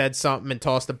Prescott said something and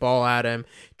tossed the ball at him.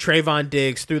 Trayvon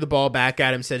Diggs threw the ball back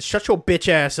at him, said, "Shut your bitch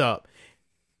ass up."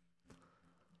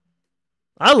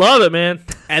 I love it, man.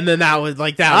 And then that was the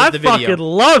video. I fucking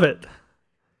love it.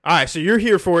 All right, so you're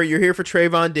here for it. You're here for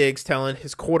Trayvon Diggs telling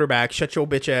his quarterback, "Shut your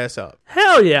bitch ass up."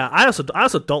 Hell yeah. I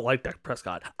also don't like Dak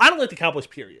Prescott. I don't like the Cowboys,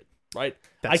 period. Right?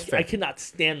 I cannot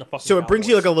stand the fucking So it Cowboys. brings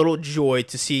you a little joy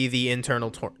to see the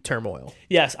internal turmoil.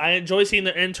 Yes, I enjoy seeing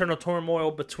the internal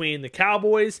turmoil between the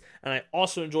Cowboys, and I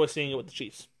also enjoy seeing it with the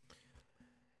Chiefs.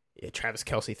 Yeah, Travis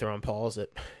Kelce throwing balls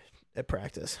at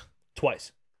practice.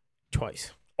 Twice.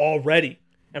 Already.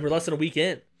 And we're less than a week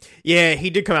in. Yeah, he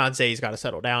did come out and say he's got to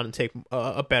settle down and take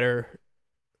a better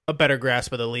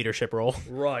grasp of the leadership role.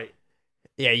 Right.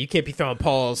 Yeah, you can't be throwing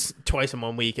balls twice in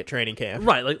 1 week at training camp.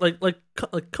 Right, like,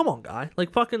 come on, guy.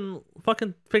 Like, fucking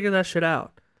figure that shit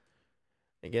out.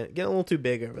 Get a little too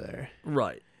big over there.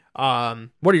 Right.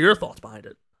 What are your thoughts behind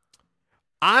it?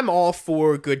 I'm all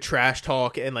for good trash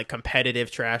talk and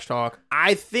competitive trash talk.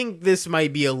 I think this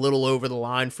might be a little over the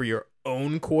line for your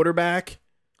own quarterback.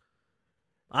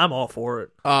 I'm all for it.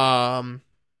 I'm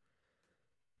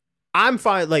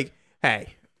fine.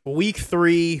 Hey, week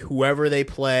 3, whoever they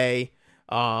play.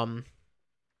 Who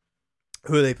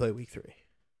do they play week 3?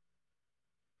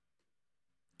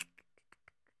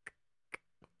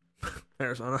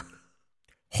 Arizona.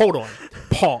 Hold on.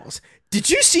 Pause. Did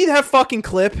you see that fucking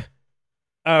clip?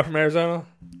 From Arizona?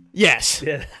 Yes.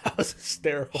 Yeah, that was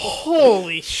hysterical.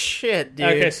 Holy shit, dude.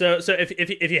 Okay, so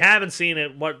if you haven't seen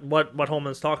it, what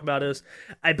Holman's talking about is,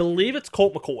 I believe it's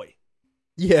Colt McCoy.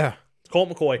 Yeah. Colt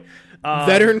McCoy.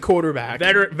 Veteran quarterback.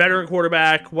 Veteran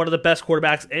quarterback. One of the best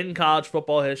quarterbacks in college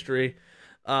football history.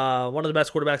 One of the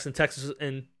best quarterbacks in Texas.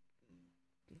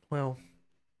 Well,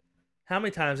 how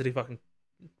many times did he fucking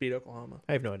beat Oklahoma?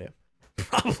 I have no idea.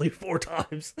 Probably 4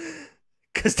 times.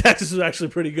 Because Texas was actually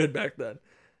pretty good back then.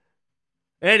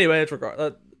 Anyway, it's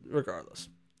regardless.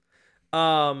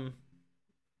 Running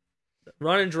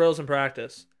drills in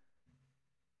practice.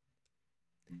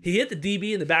 He hit the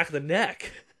DB in the back of the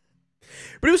neck.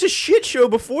 But it was a shit show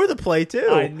before the play, too.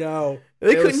 I know.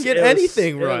 They couldn't get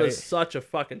anything right. It was such a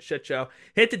fucking shit show.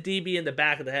 Hit the DB in the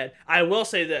back of the head. I will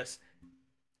say this.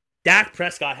 Dak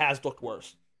Prescott has looked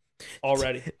worse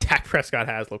already. Dak Prescott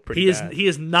has looked pretty bad. He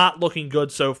is not looking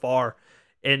good so far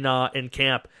in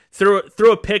camp.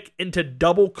 Threw a pick into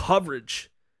double coverage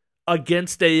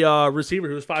against a receiver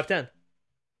who was 5'10".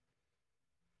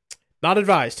 Not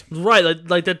advised. Right,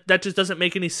 like that just doesn't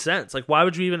make any sense. Like, why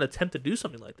would you even attempt to do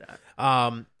something like that?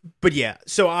 But yeah,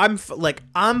 so I'm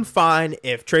fine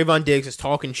if Trayvon Diggs is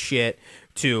talking shit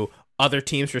to other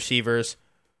teams' receivers,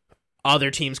 other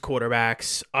teams'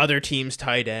 quarterbacks, other teams'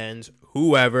 tight ends,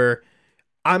 whoever.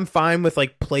 I'm fine with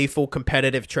playful,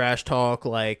 competitive trash talk,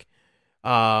 But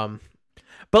on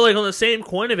the same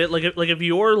coin of it,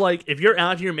 if you're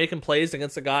out here making plays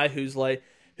against a guy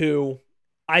who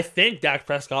I think Dak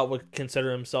Prescott would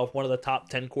consider himself one of the top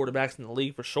 10 quarterbacks in the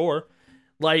league for sure.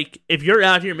 If you're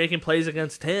out here making plays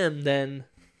against him, then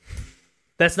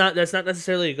that's not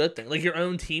necessarily a good thing. Your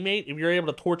own teammate, if you're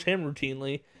able to torch him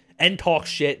routinely and talk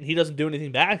shit and he doesn't do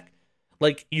anything back,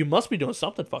 you must be doing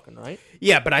something fucking right.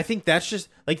 Yeah, but I think that's just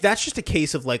a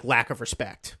case of lack of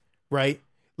respect, right?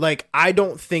 I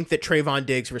don't think that Trayvon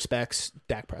Diggs respects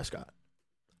Dak Prescott.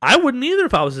 I wouldn't either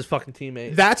if I was his fucking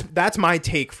teammate. That's my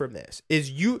take from this. Is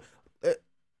you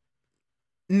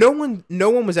no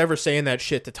one was ever saying that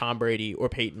shit to Tom Brady or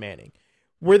Peyton Manning.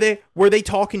 Were they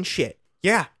talking shit?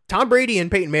 Yeah. Tom Brady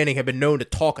and Peyton Manning have been known to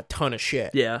talk a ton of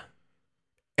shit. Yeah.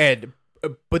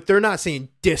 But they're not saying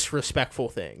disrespectful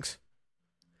things.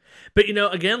 But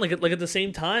again, like at the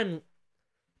same time,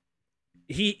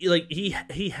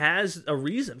 he has a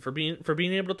reason for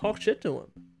being able to talk shit to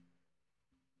him.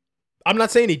 I'm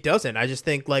not saying he doesn't. I just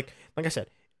think like I said,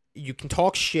 you can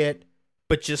talk shit,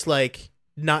 but just like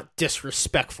not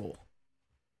disrespectful.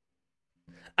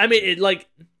 I mean,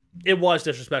 it was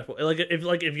disrespectful.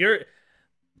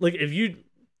 If you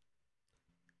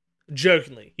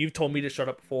jokingly, you've told me to shut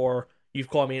up before. You've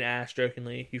called me an ass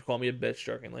jokingly. You've called me a bitch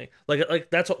jokingly.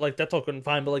 That's all good and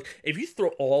fine. But like, if you throw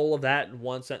all of that in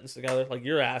one sentence together, like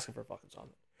you're asking for fucking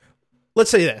something. Let's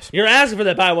say this. You're asking for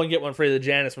that buy one get one free that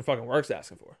Janice from fucking work's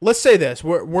asking for. Let's say this.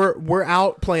 We're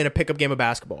out playing a pickup game of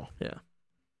basketball. Yeah.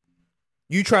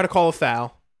 You try to call a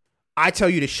foul. I tell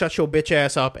you to shut your bitch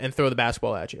ass up and throw the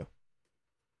basketball at you.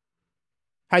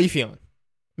 How you feeling?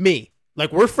 Me.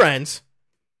 Like, we're friends.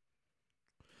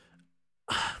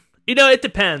 It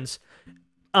depends.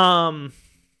 You're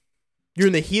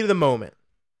in the heat of the moment.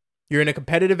 You're in a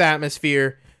competitive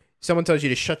atmosphere. Someone tells you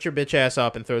to shut your bitch ass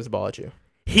up and throws the ball at you.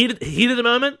 Heat of the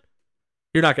moment,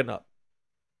 you're not getting up.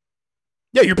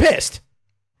 Yeah, you're pissed.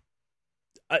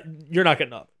 You're not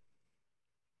getting up.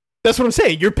 That's what I'm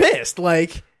saying. You're pissed.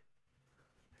 Like,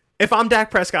 if I'm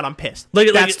Dak Prescott, I'm pissed.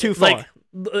 That's too far.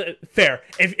 Fair.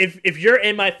 If you're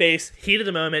in my face, heat of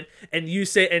the moment, and you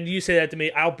say that to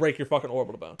me, I'll break your fucking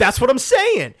orbital bone. That's what I'm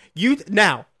saying.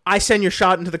 Now I send your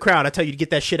shot into the crowd. I tell you to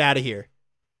get that shit out of here.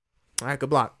 All right,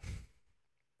 good block.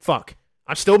 Fuck.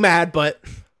 I'm still mad, but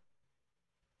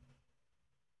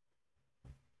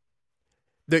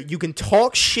you can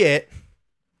talk shit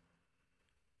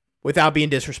without being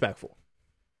disrespectful.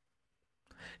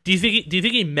 Do you think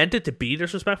he meant it to be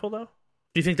disrespectful though?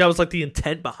 Do you think that was like the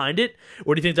intent behind it,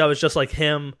 or do you think that was just like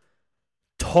him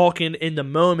talking in the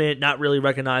moment, not really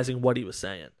recognizing what he was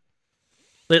saying?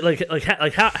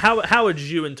 How would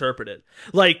you interpret it?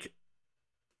 Like,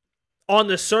 on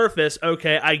the surface,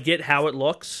 okay, I get how it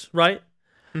looks, right?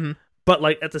 Mm-hmm. But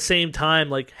like at the same time,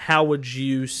 like how would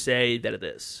you say that it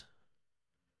is?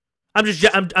 I'm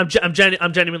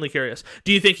genuinely curious.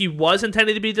 Do you think he was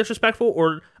intending to be disrespectful,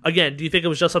 or again, do you think it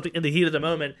was just something in the heat of the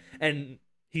moment and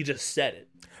he just said it?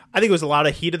 I think it was a lot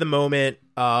of heat of the moment,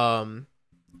 and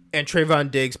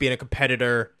Trayvon Diggs being a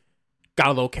competitor got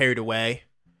a little carried away.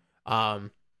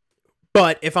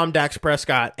 But if I'm Dak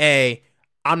Prescott, A,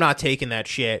 I'm not taking that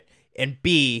shit, and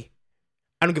B,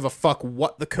 I don't give a fuck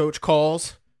what the coach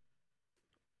calls.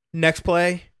 Next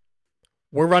play,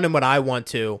 we're running what I want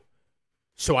to,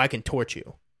 so I can torch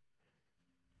you.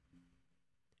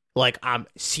 Like, I'm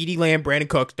CeeDee Lamb, Brandon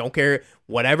Cooks, don't care,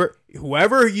 whatever,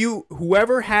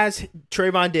 whoever has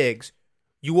Trayvon Diggs,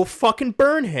 you will fucking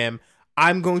burn him.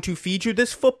 I'm going to feed you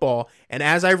this football, and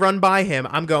as I run by him,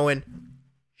 I'm going,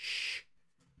 shh.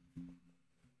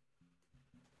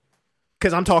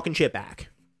 Because I'm talking shit back.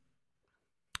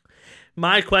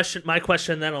 My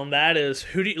question then on that is,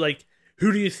 who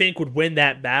do you think would win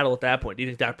that battle at that point? Do you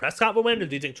think Dak Prescott would win, or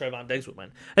do you think Trayvon Diggs would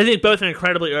win? I think both are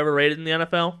incredibly overrated in the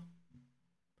NFL.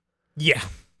 Yeah.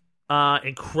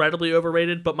 Incredibly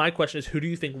overrated, but my question is, who do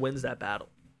you think wins that battle?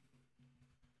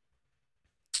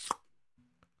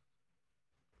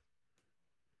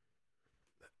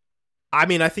 I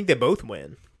mean, I think they both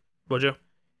win. Would you?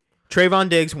 Trayvon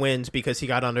Diggs wins because he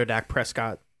got under Dak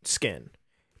Prescott's skin.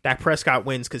 Dak Prescott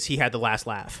wins because he had the last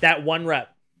laugh. That one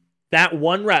rep.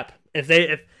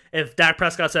 If Dak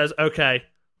Prescott says, okay,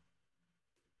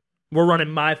 we're running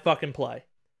my fucking play,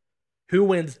 who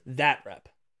wins that rep?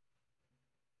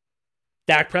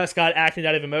 Dak Prescott acting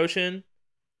out of emotion,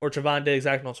 or Trayvon Diggs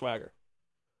acting on swagger?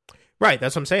 Right,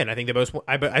 that's what I'm saying. I think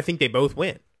they both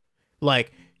win.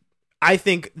 Like, I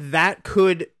think that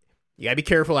could, you gotta be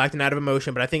careful acting out of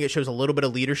emotion, but I think it shows a little bit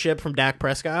of leadership from Dak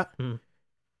Prescott.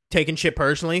 Taking shit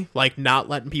personally, like not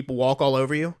letting people walk all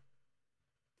over you.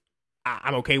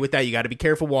 I'm okay with that. You got to be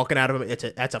careful walking out of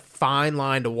it. That's a fine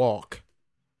line to walk.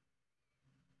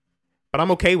 But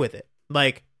I'm okay with it.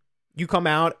 Like, you come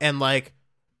out and like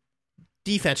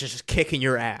defense is just kicking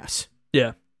your ass.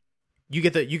 Yeah. You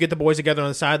get the boys together on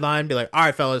the sideline, be like, all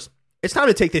right, fellas, it's time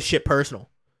to take this shit personal.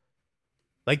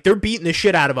 Like, they're beating the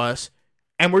shit out of us,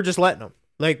 and we're just letting them.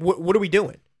 Like, what are we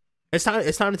doing? It's time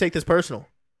to take this personal.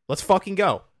 Let's fucking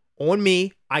go. On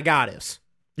me, I got us.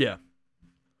 Yeah.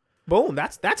 Boom.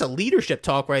 That's a leadership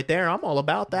talk right there. I'm all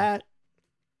about that.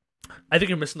 I think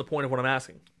you're missing the point of what I'm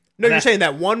asking. No, you're saying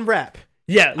that one rep.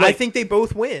 Yeah. I think they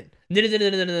both win.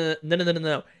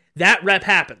 No. That rep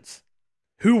happens.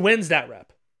 Who wins that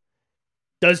rep?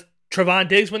 Does Trevon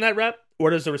Diggs win that rep,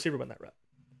 or does the receiver win that rep?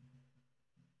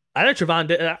 I think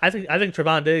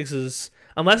Trevon Diggs is,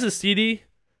 unless it's CD,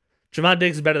 Trevon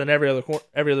Diggs is better than every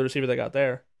other receiver they got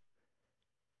there.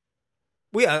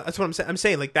 Well, yeah, that's what I'm saying. I'm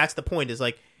saying, like, that's the point, is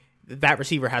like that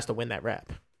receiver has to win that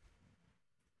rep.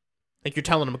 Like, you're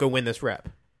telling him to go win this rep.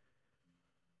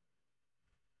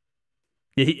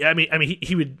 Yeah,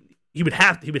 he would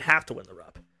have to win the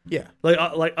rep. Yeah.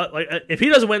 Like if he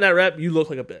doesn't win that rep, you look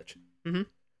like a bitch. Mm-hmm.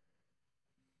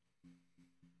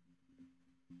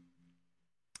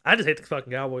 I just hate the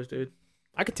fucking Cowboys, dude.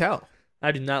 I could tell.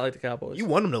 I do not like the Cowboys. You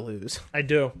want them to lose. I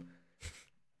do.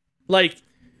 Like,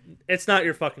 it's not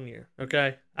your fucking year,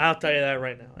 okay? I'll tell you that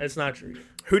right now. It's not your year.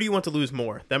 Who do you want to lose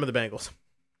more, them or the Bengals?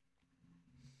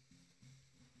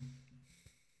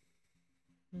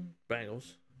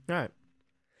 Bengals. All right.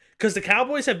 Because the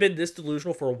Cowboys have been this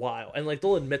delusional for a while, and like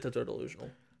they'll admit that they're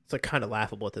delusional. It's like kind of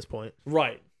laughable at this point.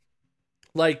 Right.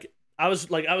 Like I was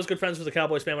good friends with a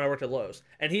Cowboys fan when I worked at Lowe's,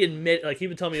 and he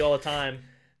would tell me all the time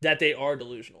that they are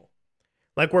delusional.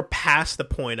 Like, we're past the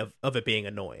point of it being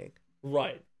annoying.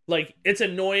 Right. Like, it's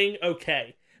annoying,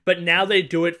 okay. But now they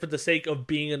do it for the sake of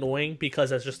being annoying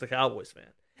because that's just the Cowboys fan.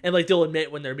 And like they'll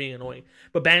admit when they're being annoying.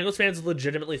 But Bengals fans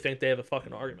legitimately think they have a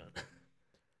fucking argument.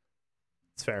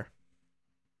 It's fair.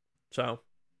 So,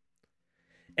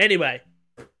 anyway,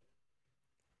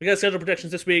 we got schedule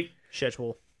predictions this week.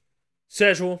 Schedule.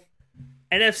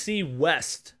 NFC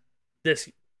West this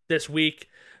week.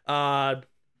 We'll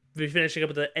be finishing up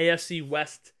with the AFC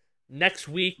West next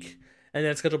week, and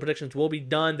then schedule predictions will be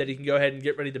done. That you can go ahead and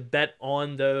get ready to bet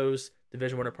on those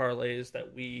division winner parlays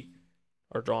that we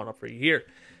are drawing up for you here.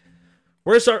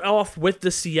 We're going to start off with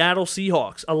the Seattle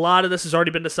Seahawks. A lot of this has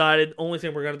already been decided. Only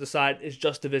thing we're going to decide is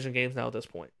just division games now at this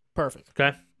point. Perfect.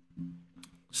 Okay.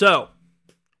 So,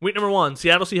 week number 1,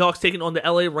 Seattle Seahawks taking on the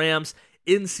LA Rams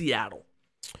in Seattle.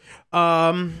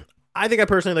 I think I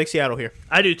personally like Seattle here.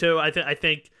 I do too. I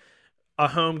think a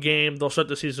home game, they'll start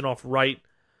the season off right.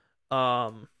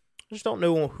 I just don't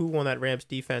know who on that Rams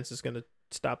defense is going to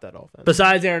stop that offense.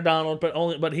 Besides Aaron Donald,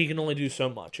 but he can only do so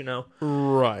much, you know.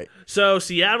 Right. So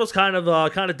Seattle's kind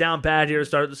of down bad here to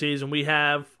start the season. We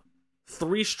have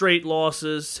 3 straight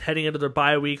losses heading into their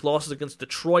bye week. Losses against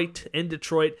Detroit, in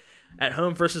Detroit, at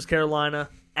home versus Carolina,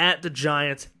 at the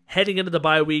Giants, heading into the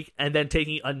bye week, and then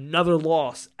taking another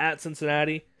loss at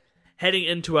Cincinnati, heading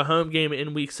into a home game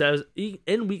in week 7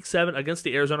 against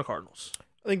the Arizona Cardinals.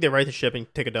 I think they right the ship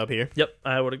and take a dub here. Yep,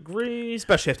 I would agree.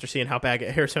 Especially after seeing how bad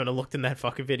Arizona looked in that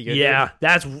fucking video. Yeah,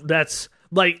 dude. that's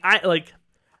like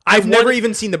I've never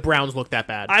even seen the Browns look that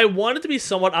bad. I wanted to be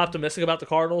somewhat optimistic about the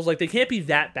Cardinals. Like, they can't be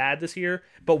that bad this year.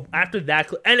 But after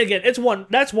that, and again,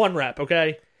 that's one rep,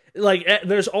 okay? Like,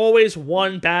 there's always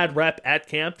one bad rep at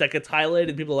camp that gets highlighted,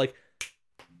 and people are like,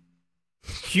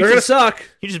 they're gonna suck.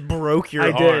 You just broke your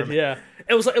arm. I did, yeah.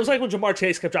 It was like when Jamar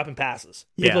Chase kept dropping passes.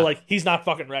 People are like, he's not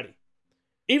fucking ready.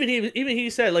 Even he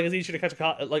said like it's easier to catch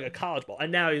a college ball,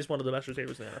 and now he's one of the best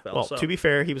receivers in the NFL. Well, so. to be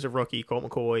fair, he was a rookie. Colt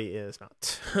McCoy is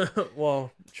not.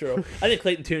 Well, true. I think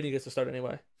Clayton Tooney gets to start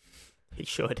anyway. He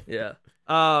should. Yeah.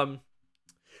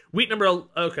 Week number.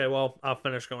 Okay, well, I'll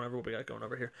finish going over what we got going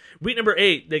over here. Week number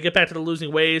 8, they get back to the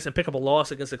losing ways and pick up a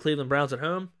loss against the Cleveland Browns at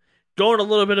home. Going a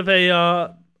little bit of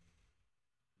a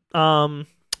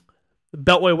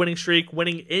Beltway winning streak,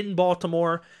 winning in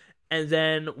Baltimore, and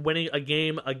then winning a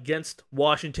game against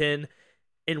Washington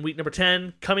in week number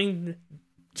 10, coming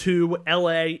to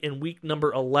LA in week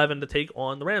number 11 to take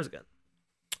on the Rams again.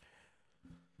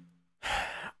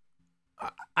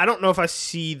 I don't know if I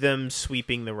see them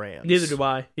sweeping the Rams. Neither do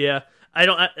I. Yeah.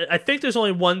 I think there's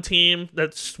only one team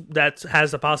that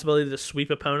has the possibility to sweep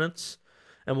opponents,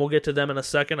 and we'll get to them in a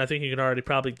second. I think you can already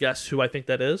probably guess who I think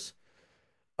that is.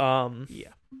 Yeah.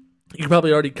 You can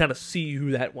probably already kind of see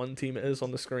who that one team is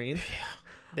on the screen. Yeah.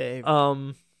 They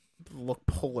look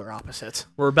polar opposites.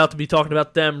 We're about to be talking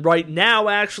about them right now,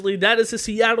 actually. That is the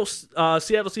Seattle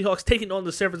Seahawks taking on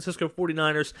the San Francisco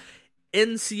 49ers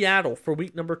in Seattle for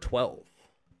week number 12.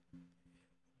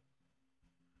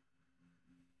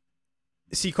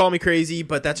 See, call me crazy,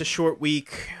 but that's a short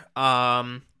week.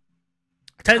 Tends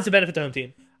to benefit the home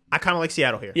team. I kind of like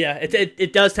Seattle here. Yeah,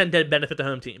 it does tend to benefit the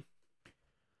home team.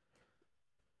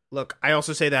 Look, I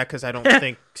also say that because I don't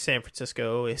think San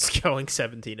Francisco is going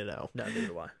 17-0. No, neither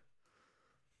do I.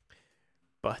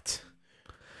 But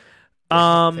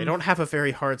they don't have a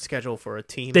very hard schedule for a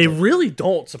team. They really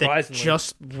don't, surprisingly. That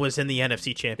just was in the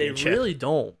NFC Championship. They really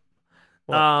don't.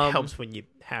 Well, it helps when you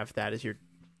have that as your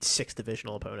 6th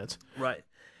divisional opponents. Right.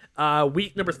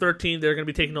 Week number 13, they're going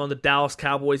to be taking on the Dallas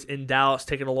Cowboys in Dallas,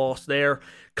 taking a loss there.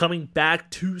 Coming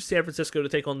back to San Francisco to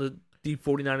take on the the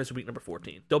 49ers are week number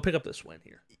 14. They'll pick up this win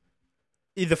here.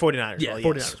 The 49ers. Yeah, well,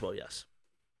 49ers yes. will, yes.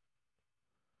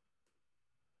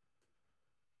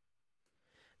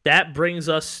 That brings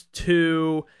us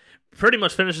to pretty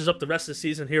much finishes up the rest of the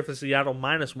season here for Seattle,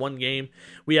 -1 game.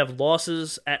 We have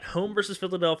losses at home versus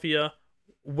Philadelphia,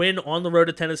 win on the road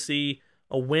to Tennessee,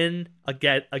 a win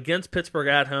against Pittsburgh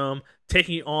at home,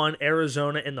 taking on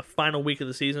Arizona in the final week of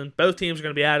the season. Both teams are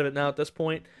going to be out of it now at this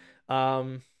point.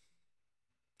 I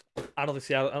don't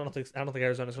think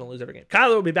Arizona's going to lose every game.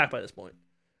 Kyler will be back by this point.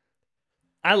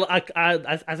 I think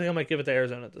I might give it to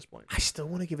Arizona at this point. I still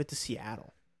want to give it to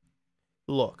Seattle.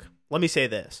 Look, let me say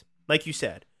this. Like you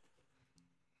said,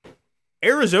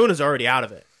 Arizona's already out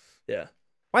of it. Yeah.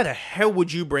 Why the hell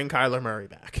would you bring Kyler Murray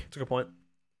back? That's a good point.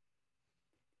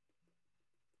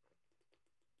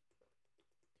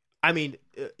 I mean,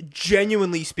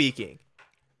 genuinely speaking,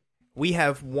 we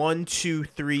have 1, 2,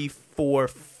 3, 4,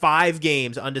 5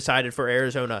 games undecided for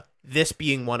Arizona, this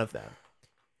being one of them.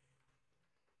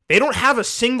 They don't have a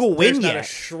single win There's yet. not a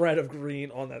shred of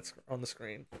green on the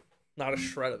screen. Not a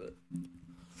shred of it.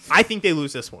 I think they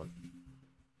lose this one.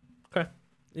 Okay.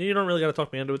 You don't really got to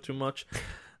talk me into it too much.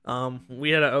 We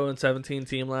had an 0-17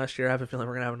 team last year. I have a feeling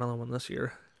we're going to have another one this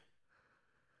year.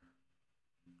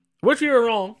 Which we were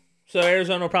wrong. So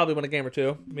Arizona will probably win a game or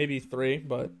 2. Maybe 3,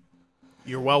 but...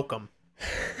 You're welcome.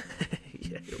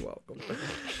 Yeah, you're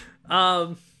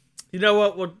welcome. You know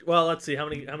what? Well, let's see. How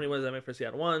many wins does that make for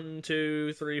Seattle? 1,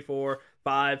 2, 3, 4,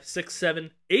 5, 6,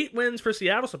 7, 8 wins for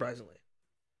Seattle, surprisingly.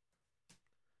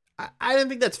 I don't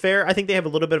think that's fair. I think they have a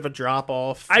little bit of a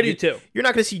drop-off. I do too. You're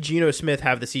not going to see Geno Smith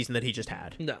have the season that he just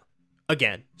had. No.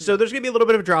 Again. So there's going to be a little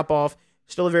bit of a drop-off.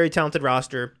 Still a very talented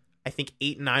roster. I think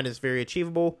 8-9 is very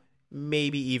achievable.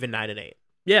 Maybe even 9-8.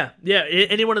 Yeah.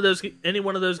 Any one of those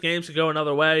games could go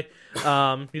another way.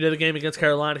 The game against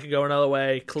Carolina could go another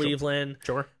way. Cleveland.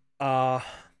 Sure.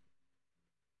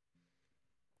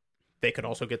 They could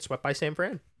also get swept by San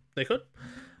Fran. They could.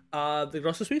 They could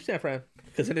also sweep San Fran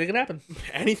because anything can happen.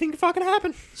 Anything can fucking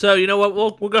happen. So you know what?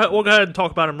 We'll go ahead and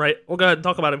talk about him. Right. We'll go ahead and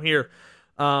talk about him here.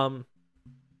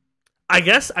 I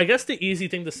guess the easy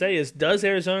thing to say is, does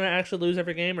Arizona actually lose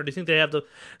every game, or do you think they have the?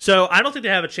 So I don't think they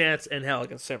have a chance in hell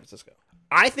against San Francisco.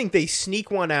 I think they sneak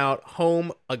one out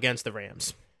home against the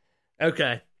Rams.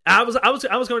 Okay. I was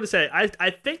going to say I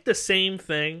think the same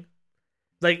thing.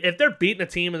 Like, if they're beating a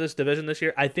team in this division this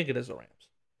year, I think it is the Rams.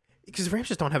 Because the Rams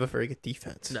just don't have a very good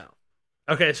defense. No.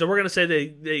 Okay, so we're going to say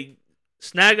they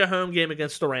snag a home game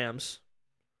against the Rams.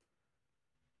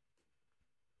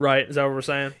 Right? Is that what we're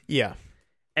saying? Yeah.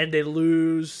 And they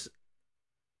lose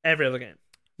every other game.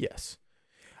 Yes.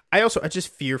 I just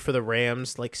fear for the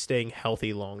Rams, like, staying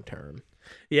healthy long term.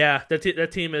 Yeah,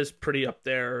 that team is pretty up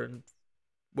there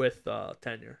with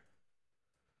tenure.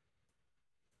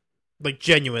 Like,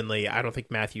 genuinely, I don't think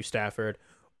Matthew Stafford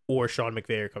or Sean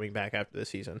McVay are coming back after this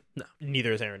season. No.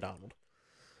 Neither is Aaron Donald.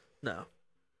 No.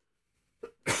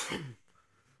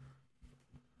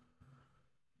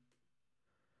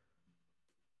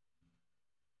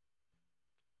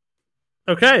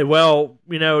 Okay, well,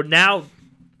 now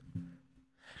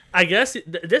I guess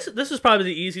this is probably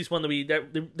the easiest one that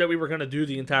we were going to do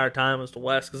the entire time as the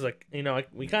West, because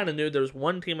we kind of knew there was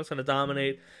one team that's going to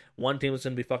dominate, one team that's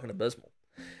going to be fucking abysmal.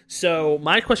 So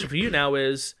my question for you now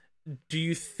is, do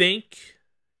you think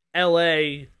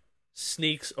LA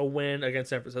sneaks a win against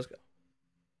San Francisco?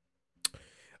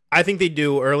 I think they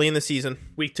do early in the season.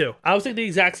 Week 2. I was thinking the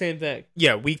exact same thing.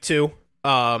 Yeah, week 2.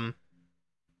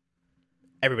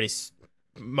 Everybody's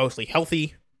mostly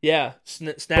healthy. Yeah,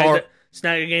 snag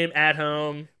a game at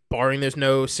home. Barring there's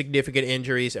no significant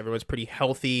injuries, everyone's pretty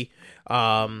healthy.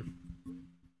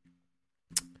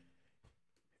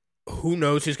 Who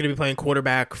knows who's going to be playing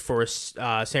quarterback for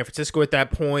San Francisco at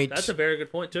that point? That's a very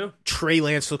good point, too. Trey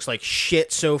Lance looks like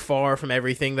shit so far from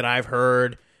everything that I've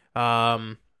heard.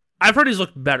 I've heard he's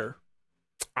looked better.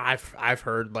 I've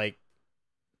heard, like,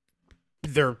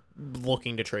 they're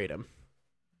looking to trade him.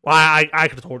 Well, I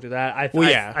could have told you that. I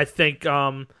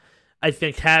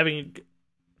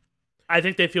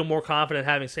think they feel more confident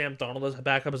having Sam Darnold as a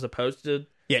backup as opposed to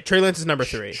Trey Lance is number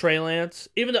 3. Trey Lance,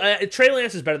 even though Trey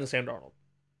Lance is better than Sam Darnold.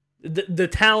 The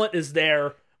talent is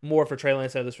there more for Trey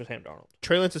Lance than it is for Sam Darnold.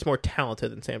 Trey Lance is more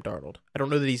talented than Sam Darnold. I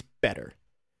don't know that he's better.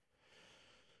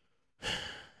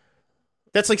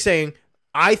 That's like saying,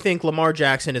 I think Lamar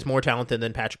Jackson is more talented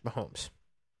than Patrick Mahomes.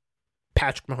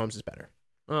 Patrick Mahomes is better.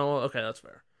 Oh, well, okay, that's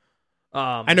fair.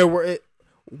 I know we're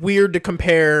weird to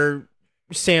compare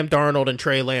Sam Darnold and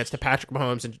Trey Lance to Patrick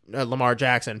Mahomes and Lamar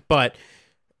Jackson, but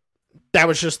that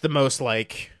was just the most,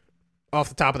 like, off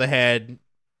the top of the head,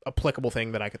 applicable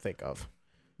thing that I could think of.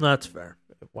 That's fair.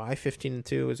 Why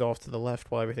 15-2 is off to the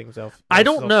left while everything's off? I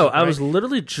don't know. Right? I was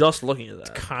literally just looking at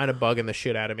that. Kind of bugging the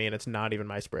shit out of me, and it's not even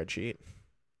my spreadsheet.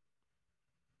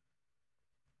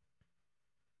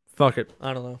 Fuck it.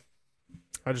 I don't know.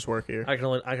 I just work here. I can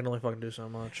only fucking do so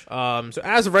much. So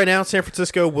as of right now, San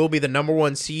Francisco will be the number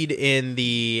 1 seed in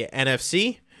the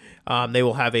NFC. They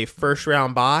will have a first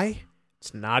round bye.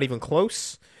 It's not even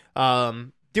close.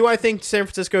 Do I think San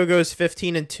Francisco goes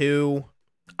 15-2?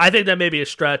 I think that may be a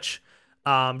stretch.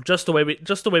 Just the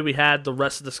way we had the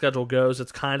rest of the schedule goes,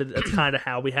 it's kind of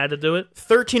how we had to do it.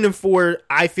 13-4,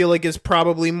 I feel like is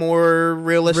probably more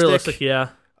realistic. Yeah.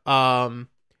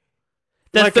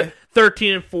 Like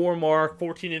 13-4 mark,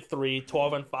 14-3,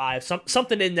 12-5,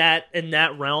 something in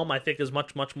that realm. I think is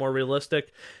much more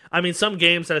realistic. I mean, some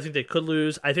games that I think they could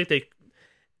lose. I think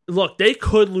they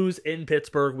could lose in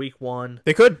Pittsburgh week 1.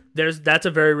 They could. That's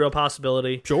a very real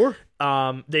possibility. Sure.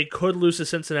 They could lose to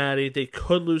Cincinnati. They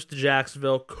could lose to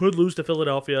Jacksonville. Could lose to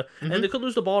Philadelphia, and they could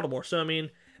lose to Baltimore. So I mean,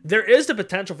 there is the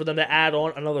potential for them to add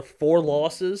on another 4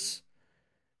 losses.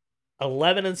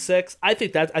 11-6. I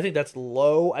think that's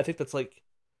low. I think that's like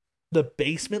the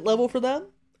basement level for them.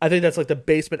 I think that's like the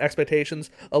basement expectations.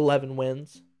 11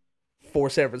 wins for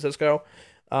San Francisco.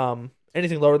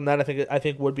 Anything lower than that, I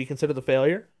think would be considered a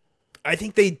failure. I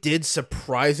think they did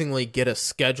surprisingly get a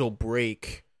schedule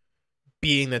break,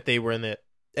 being that they were in the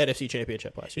NFC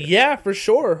Championship last year. Yeah, for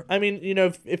sure. I mean,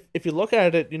 if you look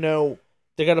at it,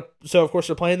 they got so of course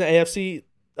they're playing the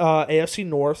AFC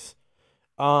North.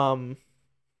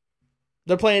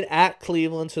 They're playing at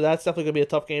Cleveland, so that's definitely going to be a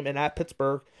tough game, and at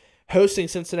Pittsburgh, hosting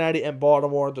Cincinnati and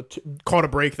Baltimore. Caught a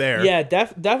break there. Yeah,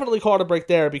 definitely caught a break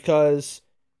there because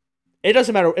it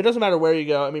doesn't matter. It doesn't matter where you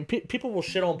go. I mean, people will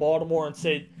shit on Baltimore and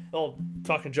say, "Oh,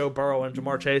 fucking Joe Burrow and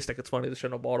Jamar Chase." Think it's funny to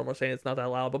shit on Baltimore, saying it's not that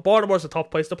loud, but Baltimore's a tough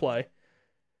place to play.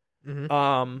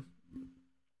 Mm-hmm.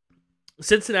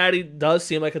 Cincinnati does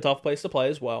seem like a tough place to play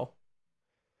as well.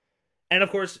 And of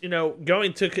course,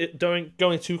 going to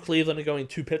Cleveland and going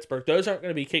to Pittsburgh, those aren't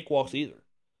going to be cakewalks either.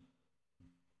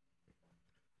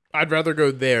 I'd rather go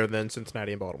there than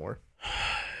Cincinnati and Baltimore.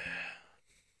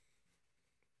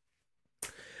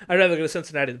 I'd rather go to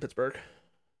Cincinnati than Pittsburgh.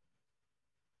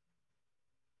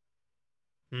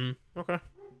 Okay.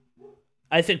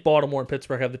 I think Baltimore and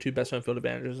Pittsburgh have the 2 best home field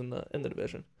advantages in the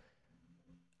division.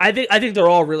 I think they're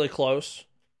all really close.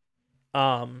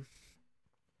 But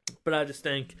I just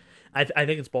think I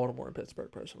think it's Baltimore and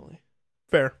Pittsburgh personally.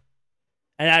 Fair.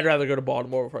 And I'd rather go to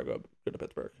Baltimore before I go to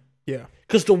Pittsburgh. Yeah.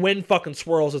 Because the wind fucking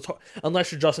swirls.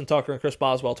 Unless you're Justin Tucker and Chris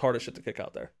Boswell, it's hard as shit to kick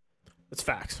out there. It's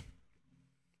facts.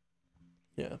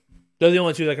 Yeah. They're the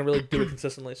only 2 that can really do it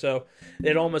consistently. So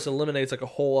it almost eliminates like a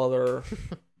whole other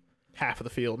half of the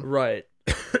field. Right.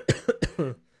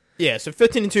 Yeah, so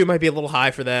 15-2 might be a little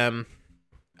high for them.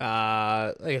 Like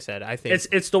I said, I think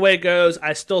it's the way it goes.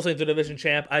 I still think the division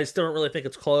champ. I still don't really think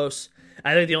it's close.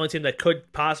 I think the only team that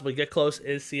could possibly get close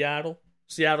is Seattle.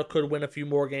 Seattle could win a few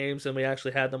more games than we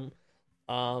actually had them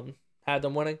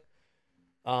winning.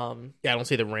 Yeah, I don't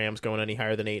see the Rams going any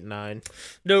higher than 8-9.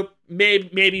 Nope.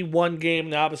 Maybe one game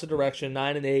in the opposite direction,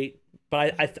 9-8.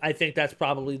 But I think that's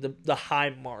probably the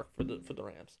high mark for the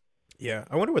Rams. Yeah,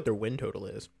 I wonder what their win total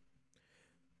is.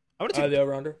 I want to the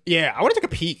over under. Yeah, I want to take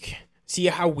a peek, see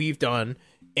how we've done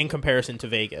in comparison to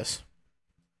Vegas.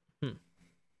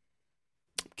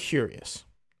 Curious.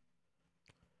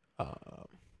 Of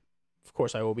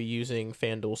course, I will be using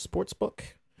FanDuel Sportsbook,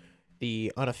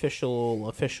 the official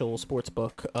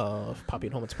sportsbook of Poppy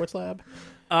and Holman Sports Lab.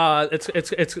 That's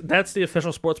the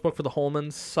official sportsbook for the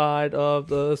Holman side of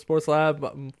the Sports Lab.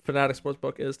 Fanatic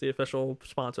Sportsbook is the official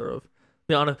sponsor of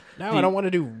the honor. No, I don't want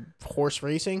to do horse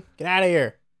racing. Get out of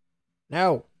here.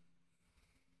 No.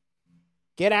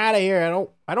 Get out of here.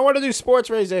 I don't want to do sports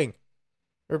racing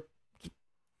or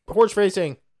horse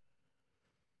racing.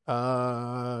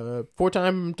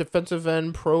 4-time defensive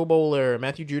end Pro Bowler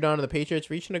Matthew Judon of the Patriots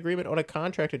reached an agreement on a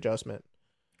contract adjustment.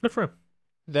 Good for him.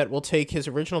 That will take his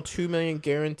original $2 million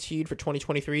guaranteed for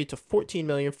 2023 to $14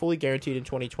 million fully guaranteed in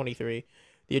 2023.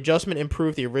 The adjustment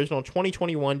improved the original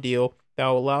 2021 deal that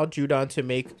will allow Judon to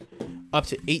make up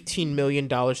to $18 million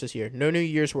this year. No new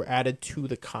years were added to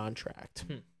the contract.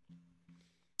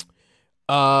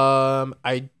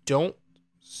 I don't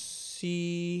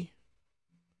see.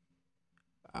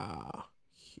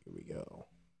 Here we go.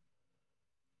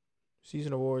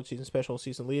 Season awards, season special,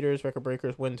 season leaders, record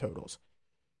breakers, win totals.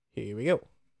 Here we go.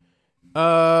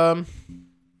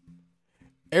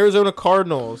 Arizona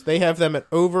Cardinals, they have them at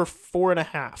over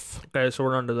 4.5. Okay, so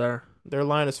we're under there. Their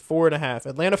line is 4.5.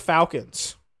 Atlanta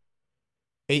Falcons,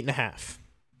 8.5.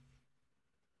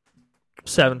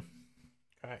 7.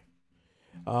 Okay.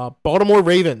 Baltimore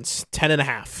Ravens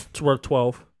 10.5. It's worth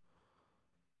 12.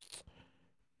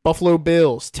 Buffalo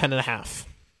Bills 10.5.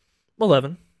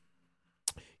 11.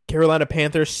 Carolina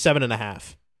Panthers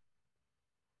 7.5.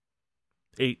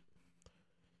 8.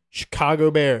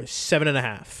 Chicago Bears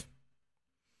 7.5.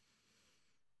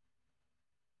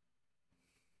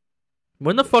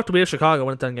 When the fuck do we have Chicago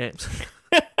win 10 games?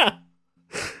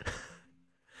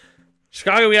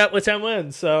 Chicago, we got with 10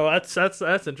 wins, so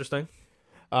that's interesting.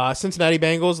 Cincinnati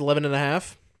Bengals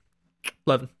 11.5.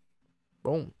 11.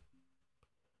 Boom.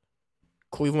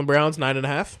 Cleveland Browns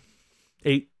 9.5.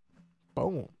 8.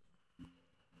 Boom.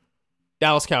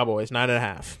 Dallas Cowboys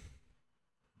 9.5.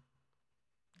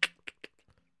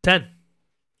 10.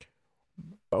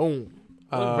 Boom.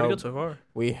 Pretty good so far.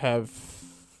 We have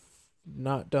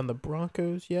not done the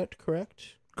Broncos yet,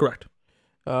 correct? Correct.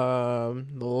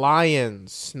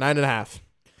 Lions 9.5.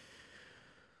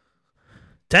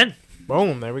 10.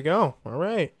 Boom. There we go. All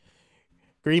right.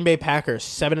 Green Bay Packers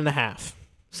 7.5.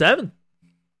 7.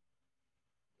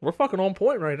 We're fucking on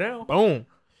point right now. Boom.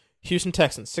 Houston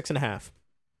Texans 6.5.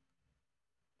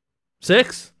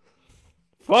 6.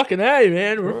 Fucking hey,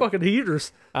 man. We're fucking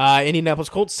heaters. Indianapolis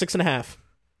Colts 6.5.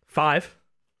 5.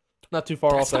 Not too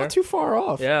far That's off there. not too far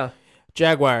off. Yeah.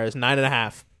 Jaguars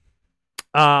 9.5.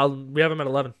 We have them at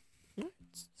 11.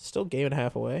 Still game and a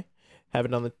half away.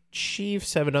 Haven't done the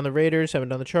Chiefs. Haven't done the Raiders. Haven't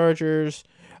done the Chargers.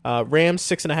 Rams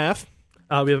 6.5.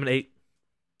 We have an 8.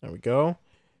 There we go.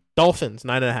 Dolphins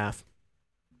 9.5.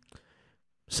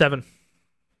 7.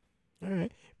 All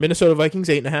right. Minnesota Vikings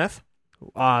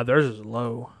 8.5. Theirs is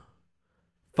low.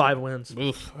 5 wins.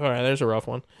 Oof. All right, there's a rough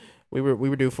one. We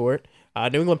were due for it.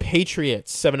 New England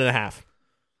Patriots 7.5.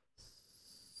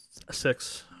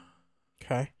 6.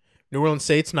 Okay. New Orleans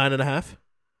Saints 9.5.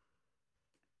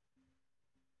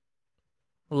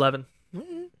 11.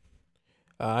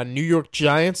 New York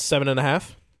Giants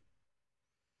 7.5.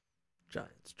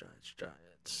 Giants.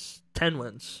 10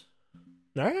 wins.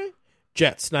 All right.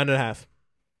 Jets 9.5.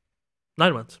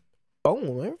 9 wins.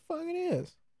 Boom, there it fucking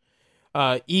is.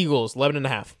 Eagles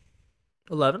 11.5.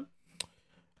 11.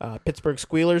 Pittsburgh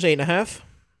Squealers 8.5.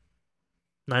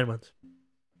 9 wins.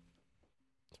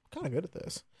 Kind of good at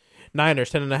this.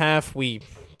 Niners 10.5. We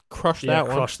crushed that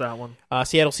one. Crushed that one.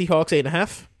 Seattle Seahawks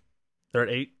 8.5. They're at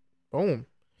 8. Boom.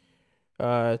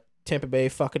 Tampa Bay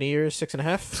Buccaneers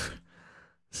 6.5.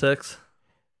 6.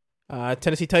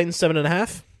 Tennessee Titans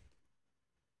 7.5.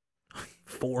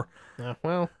 4.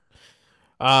 Well.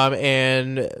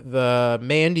 And the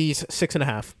Mandy's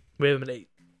 6.5. We have them at 8.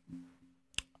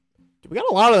 We got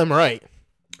a lot of them right.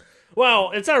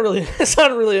 Well, it's not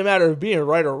really a matter of being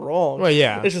right or wrong. Well,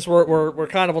 yeah. It's just we're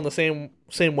kind of on the same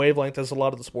wavelength as a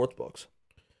lot of the sports books.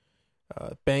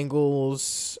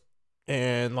 Bengals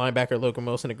and linebacker Logan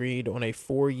Wilson agreed on a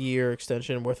 4-year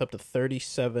extension worth up to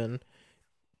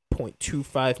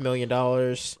 $37.25 million.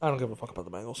 I don't give a fuck about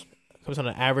the Bengals. Comes on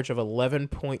an average of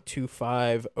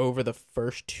 11.25 over the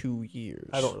first 2 years.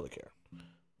 I don't really care.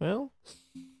 Well,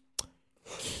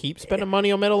 keep spending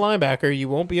money on middle linebacker. You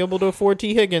won't be able to afford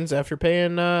T. Higgins after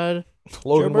paying Logan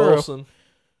Burrow. Wilson.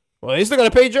 Well, he's still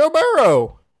going to pay Joe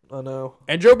Burrow. I know.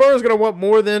 And Joe Burrow's going to want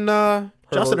more than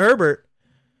Justin Herbert.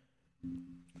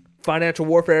 Financial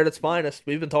warfare at its finest.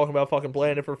 We've been talking about fucking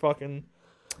playing it for fucking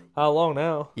how long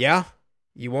now? Yeah.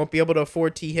 You won't be able to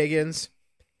afford T. Higgins,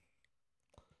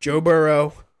 Joe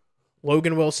Burrow,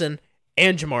 Logan Wilson,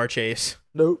 and Jamar Chase.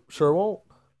 Nope, sure won't.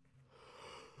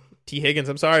 T. Higgins,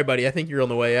 I'm sorry, buddy. I think you're on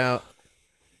the way out.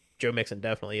 Joe Mixon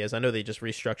definitely is. I know they just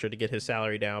restructured to get his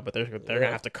salary down, but they're going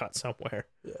to have to cut somewhere.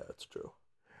 Yeah, that's true.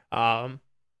 All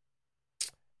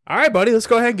right, buddy. Let's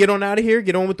go ahead and get on out of here.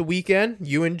 Get on with the weekend.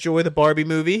 You enjoy the Barbie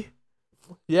movie.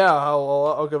 Yeah,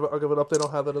 I'll give an update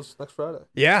on how that is next Friday.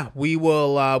 Yeah, we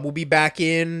will. We'll be back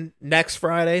in next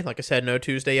Friday. Like I said, no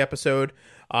Tuesday episode.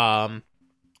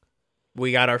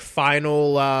 We got our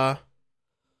final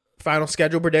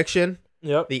schedule prediction.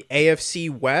 Yep. The AFC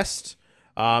West.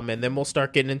 And then we'll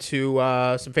start getting into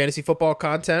some fantasy football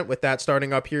content with that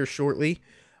starting up here shortly.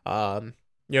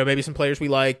 Maybe some players we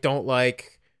like, don't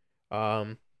like.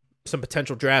 Some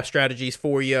potential draft strategies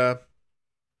for you.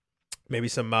 Maybe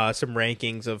some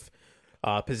rankings of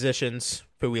positions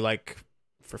who we like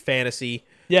for fantasy.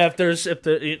 Yeah,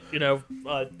 I know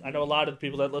a lot of the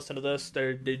people that listen to this,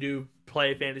 they do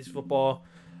play fantasy football.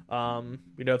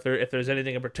 If there's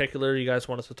anything in particular you guys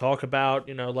want us to talk about,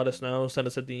 let us know. Send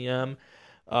us a DM,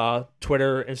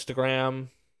 Twitter, Instagram,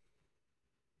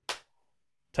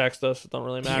 text us. It don't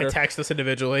really matter. Text us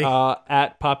individually.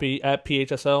 At Poppy at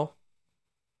PHSL,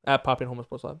 at Poppy and Holman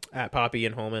Sports Lab, at Poppy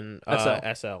and Holman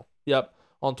SL. Yep,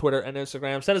 on Twitter and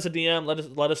Instagram. Send us a DM.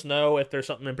 Let us know if there's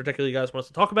something in particular you guys want us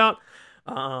to talk about.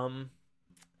 And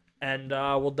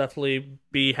we'll definitely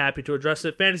be happy to address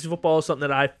it. Fantasy football is something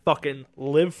that I fucking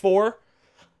live for.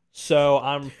 So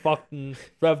I'm fucking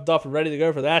revved up and ready to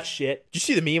go for that shit. Did you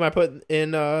see the meme I put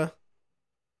in? I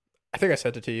think I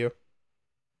sent it to you.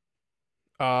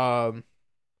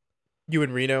 You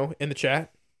and Reno in the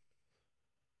chat.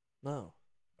 No.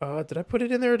 Did I put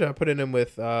it in there? Or did I put it in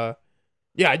with? Yeah,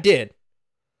 I did.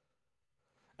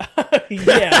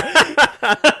 Yeah.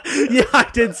 Yeah, I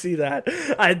did see that.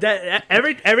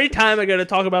 Every time I go to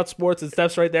talk about sports and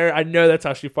Steph's right there, I know that's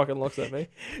how she fucking looks at me.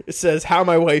 It says how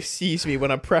my wife sees me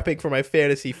when I'm prepping for my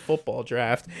fantasy football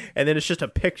draft, and then it's just a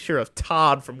picture of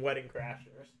Todd from Wedding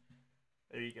Crashers.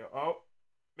 There you go. Oh,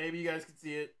 maybe you guys can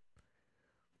see it.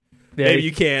 Yeah, maybe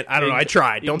you can't. I don't know. I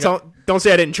tried. Don't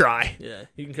say I didn't try. Yeah,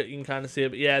 you can kind of see it,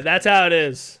 but yeah, that's how it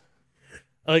is.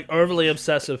 Like overly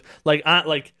obsessive.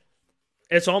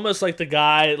 It's almost like the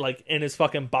guy like in his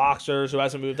fucking boxers who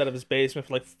hasn't moved out of his basement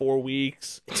for like 4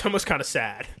 weeks. It's almost kind of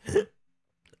sad.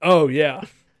 Oh yeah,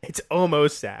 it's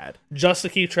almost sad. Just to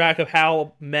keep track of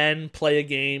how men play a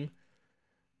game,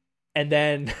 and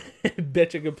then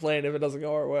bitch and complain if it doesn't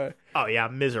go our way. Oh yeah,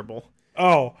 I'm miserable.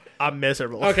 Oh, I'm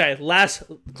miserable. Okay, last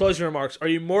closing remarks. Are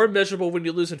you more miserable when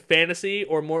you lose in fantasy,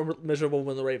 or more miserable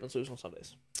when the Ravens lose on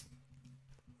Sundays?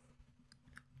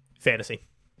 Fantasy.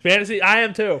 Fantasy, I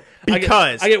am too.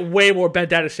 Because I get way more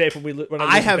bent out of shape when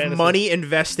I have fantasy. Money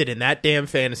invested in that damn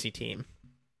fantasy team.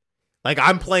 Like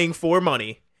I'm playing for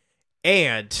money,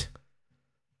 and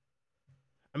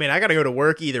I mean I got to go to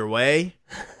work either way.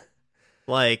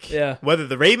 Like whether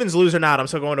the Ravens lose or not, I'm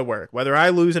still going to work. Whether I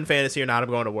lose in fantasy or not, I'm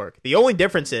going to work. The only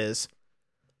difference is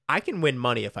I can win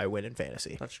money if I win in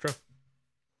fantasy. That's true.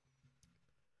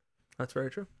 That's very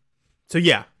true. So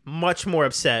yeah, much more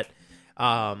upset.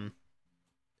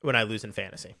 When I lose in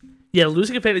fantasy. Yeah,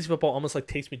 losing in fantasy football almost like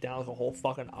takes me down like a whole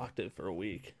fucking octave for a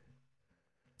week.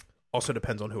 Also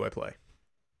depends on who I play.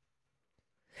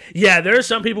 Yeah, there are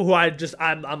some people who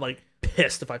I'm like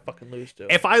pissed if I fucking lose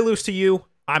to. If I lose to you,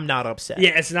 I'm not upset.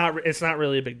 Yeah, it's not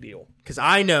really a big deal. Because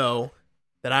I know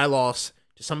that I lost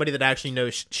to somebody that actually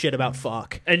knows shit about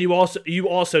fuck. And you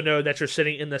also know that you're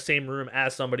sitting in the same room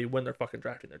as somebody when they're fucking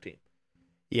drafting their team.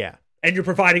 Yeah. And you're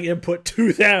providing input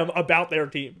to them about their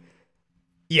team.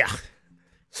 Yeah.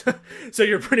 So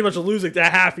you're pretty much losing to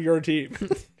half of your team.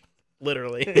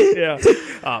 Literally. Yeah.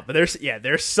 But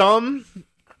there's some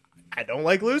I don't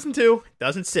like losing to.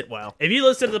 Doesn't sit well. If you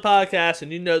listen to the podcast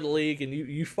and you know the league and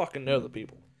you fucking know the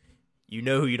people. You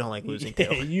know who you don't like losing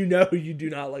to. You know who you do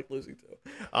not like losing to.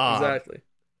 Exactly.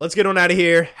 Let's get on out of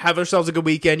here. Have ourselves a good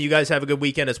weekend. You guys have a good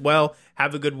weekend as well.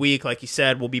 Have a good week. Like you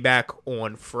said, we'll be back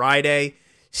on Friday.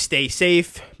 Stay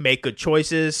safe. Make good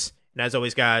choices. And as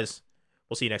always, guys,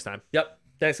 we'll see you next time. Yep.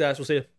 Thanks, guys. We'll see you.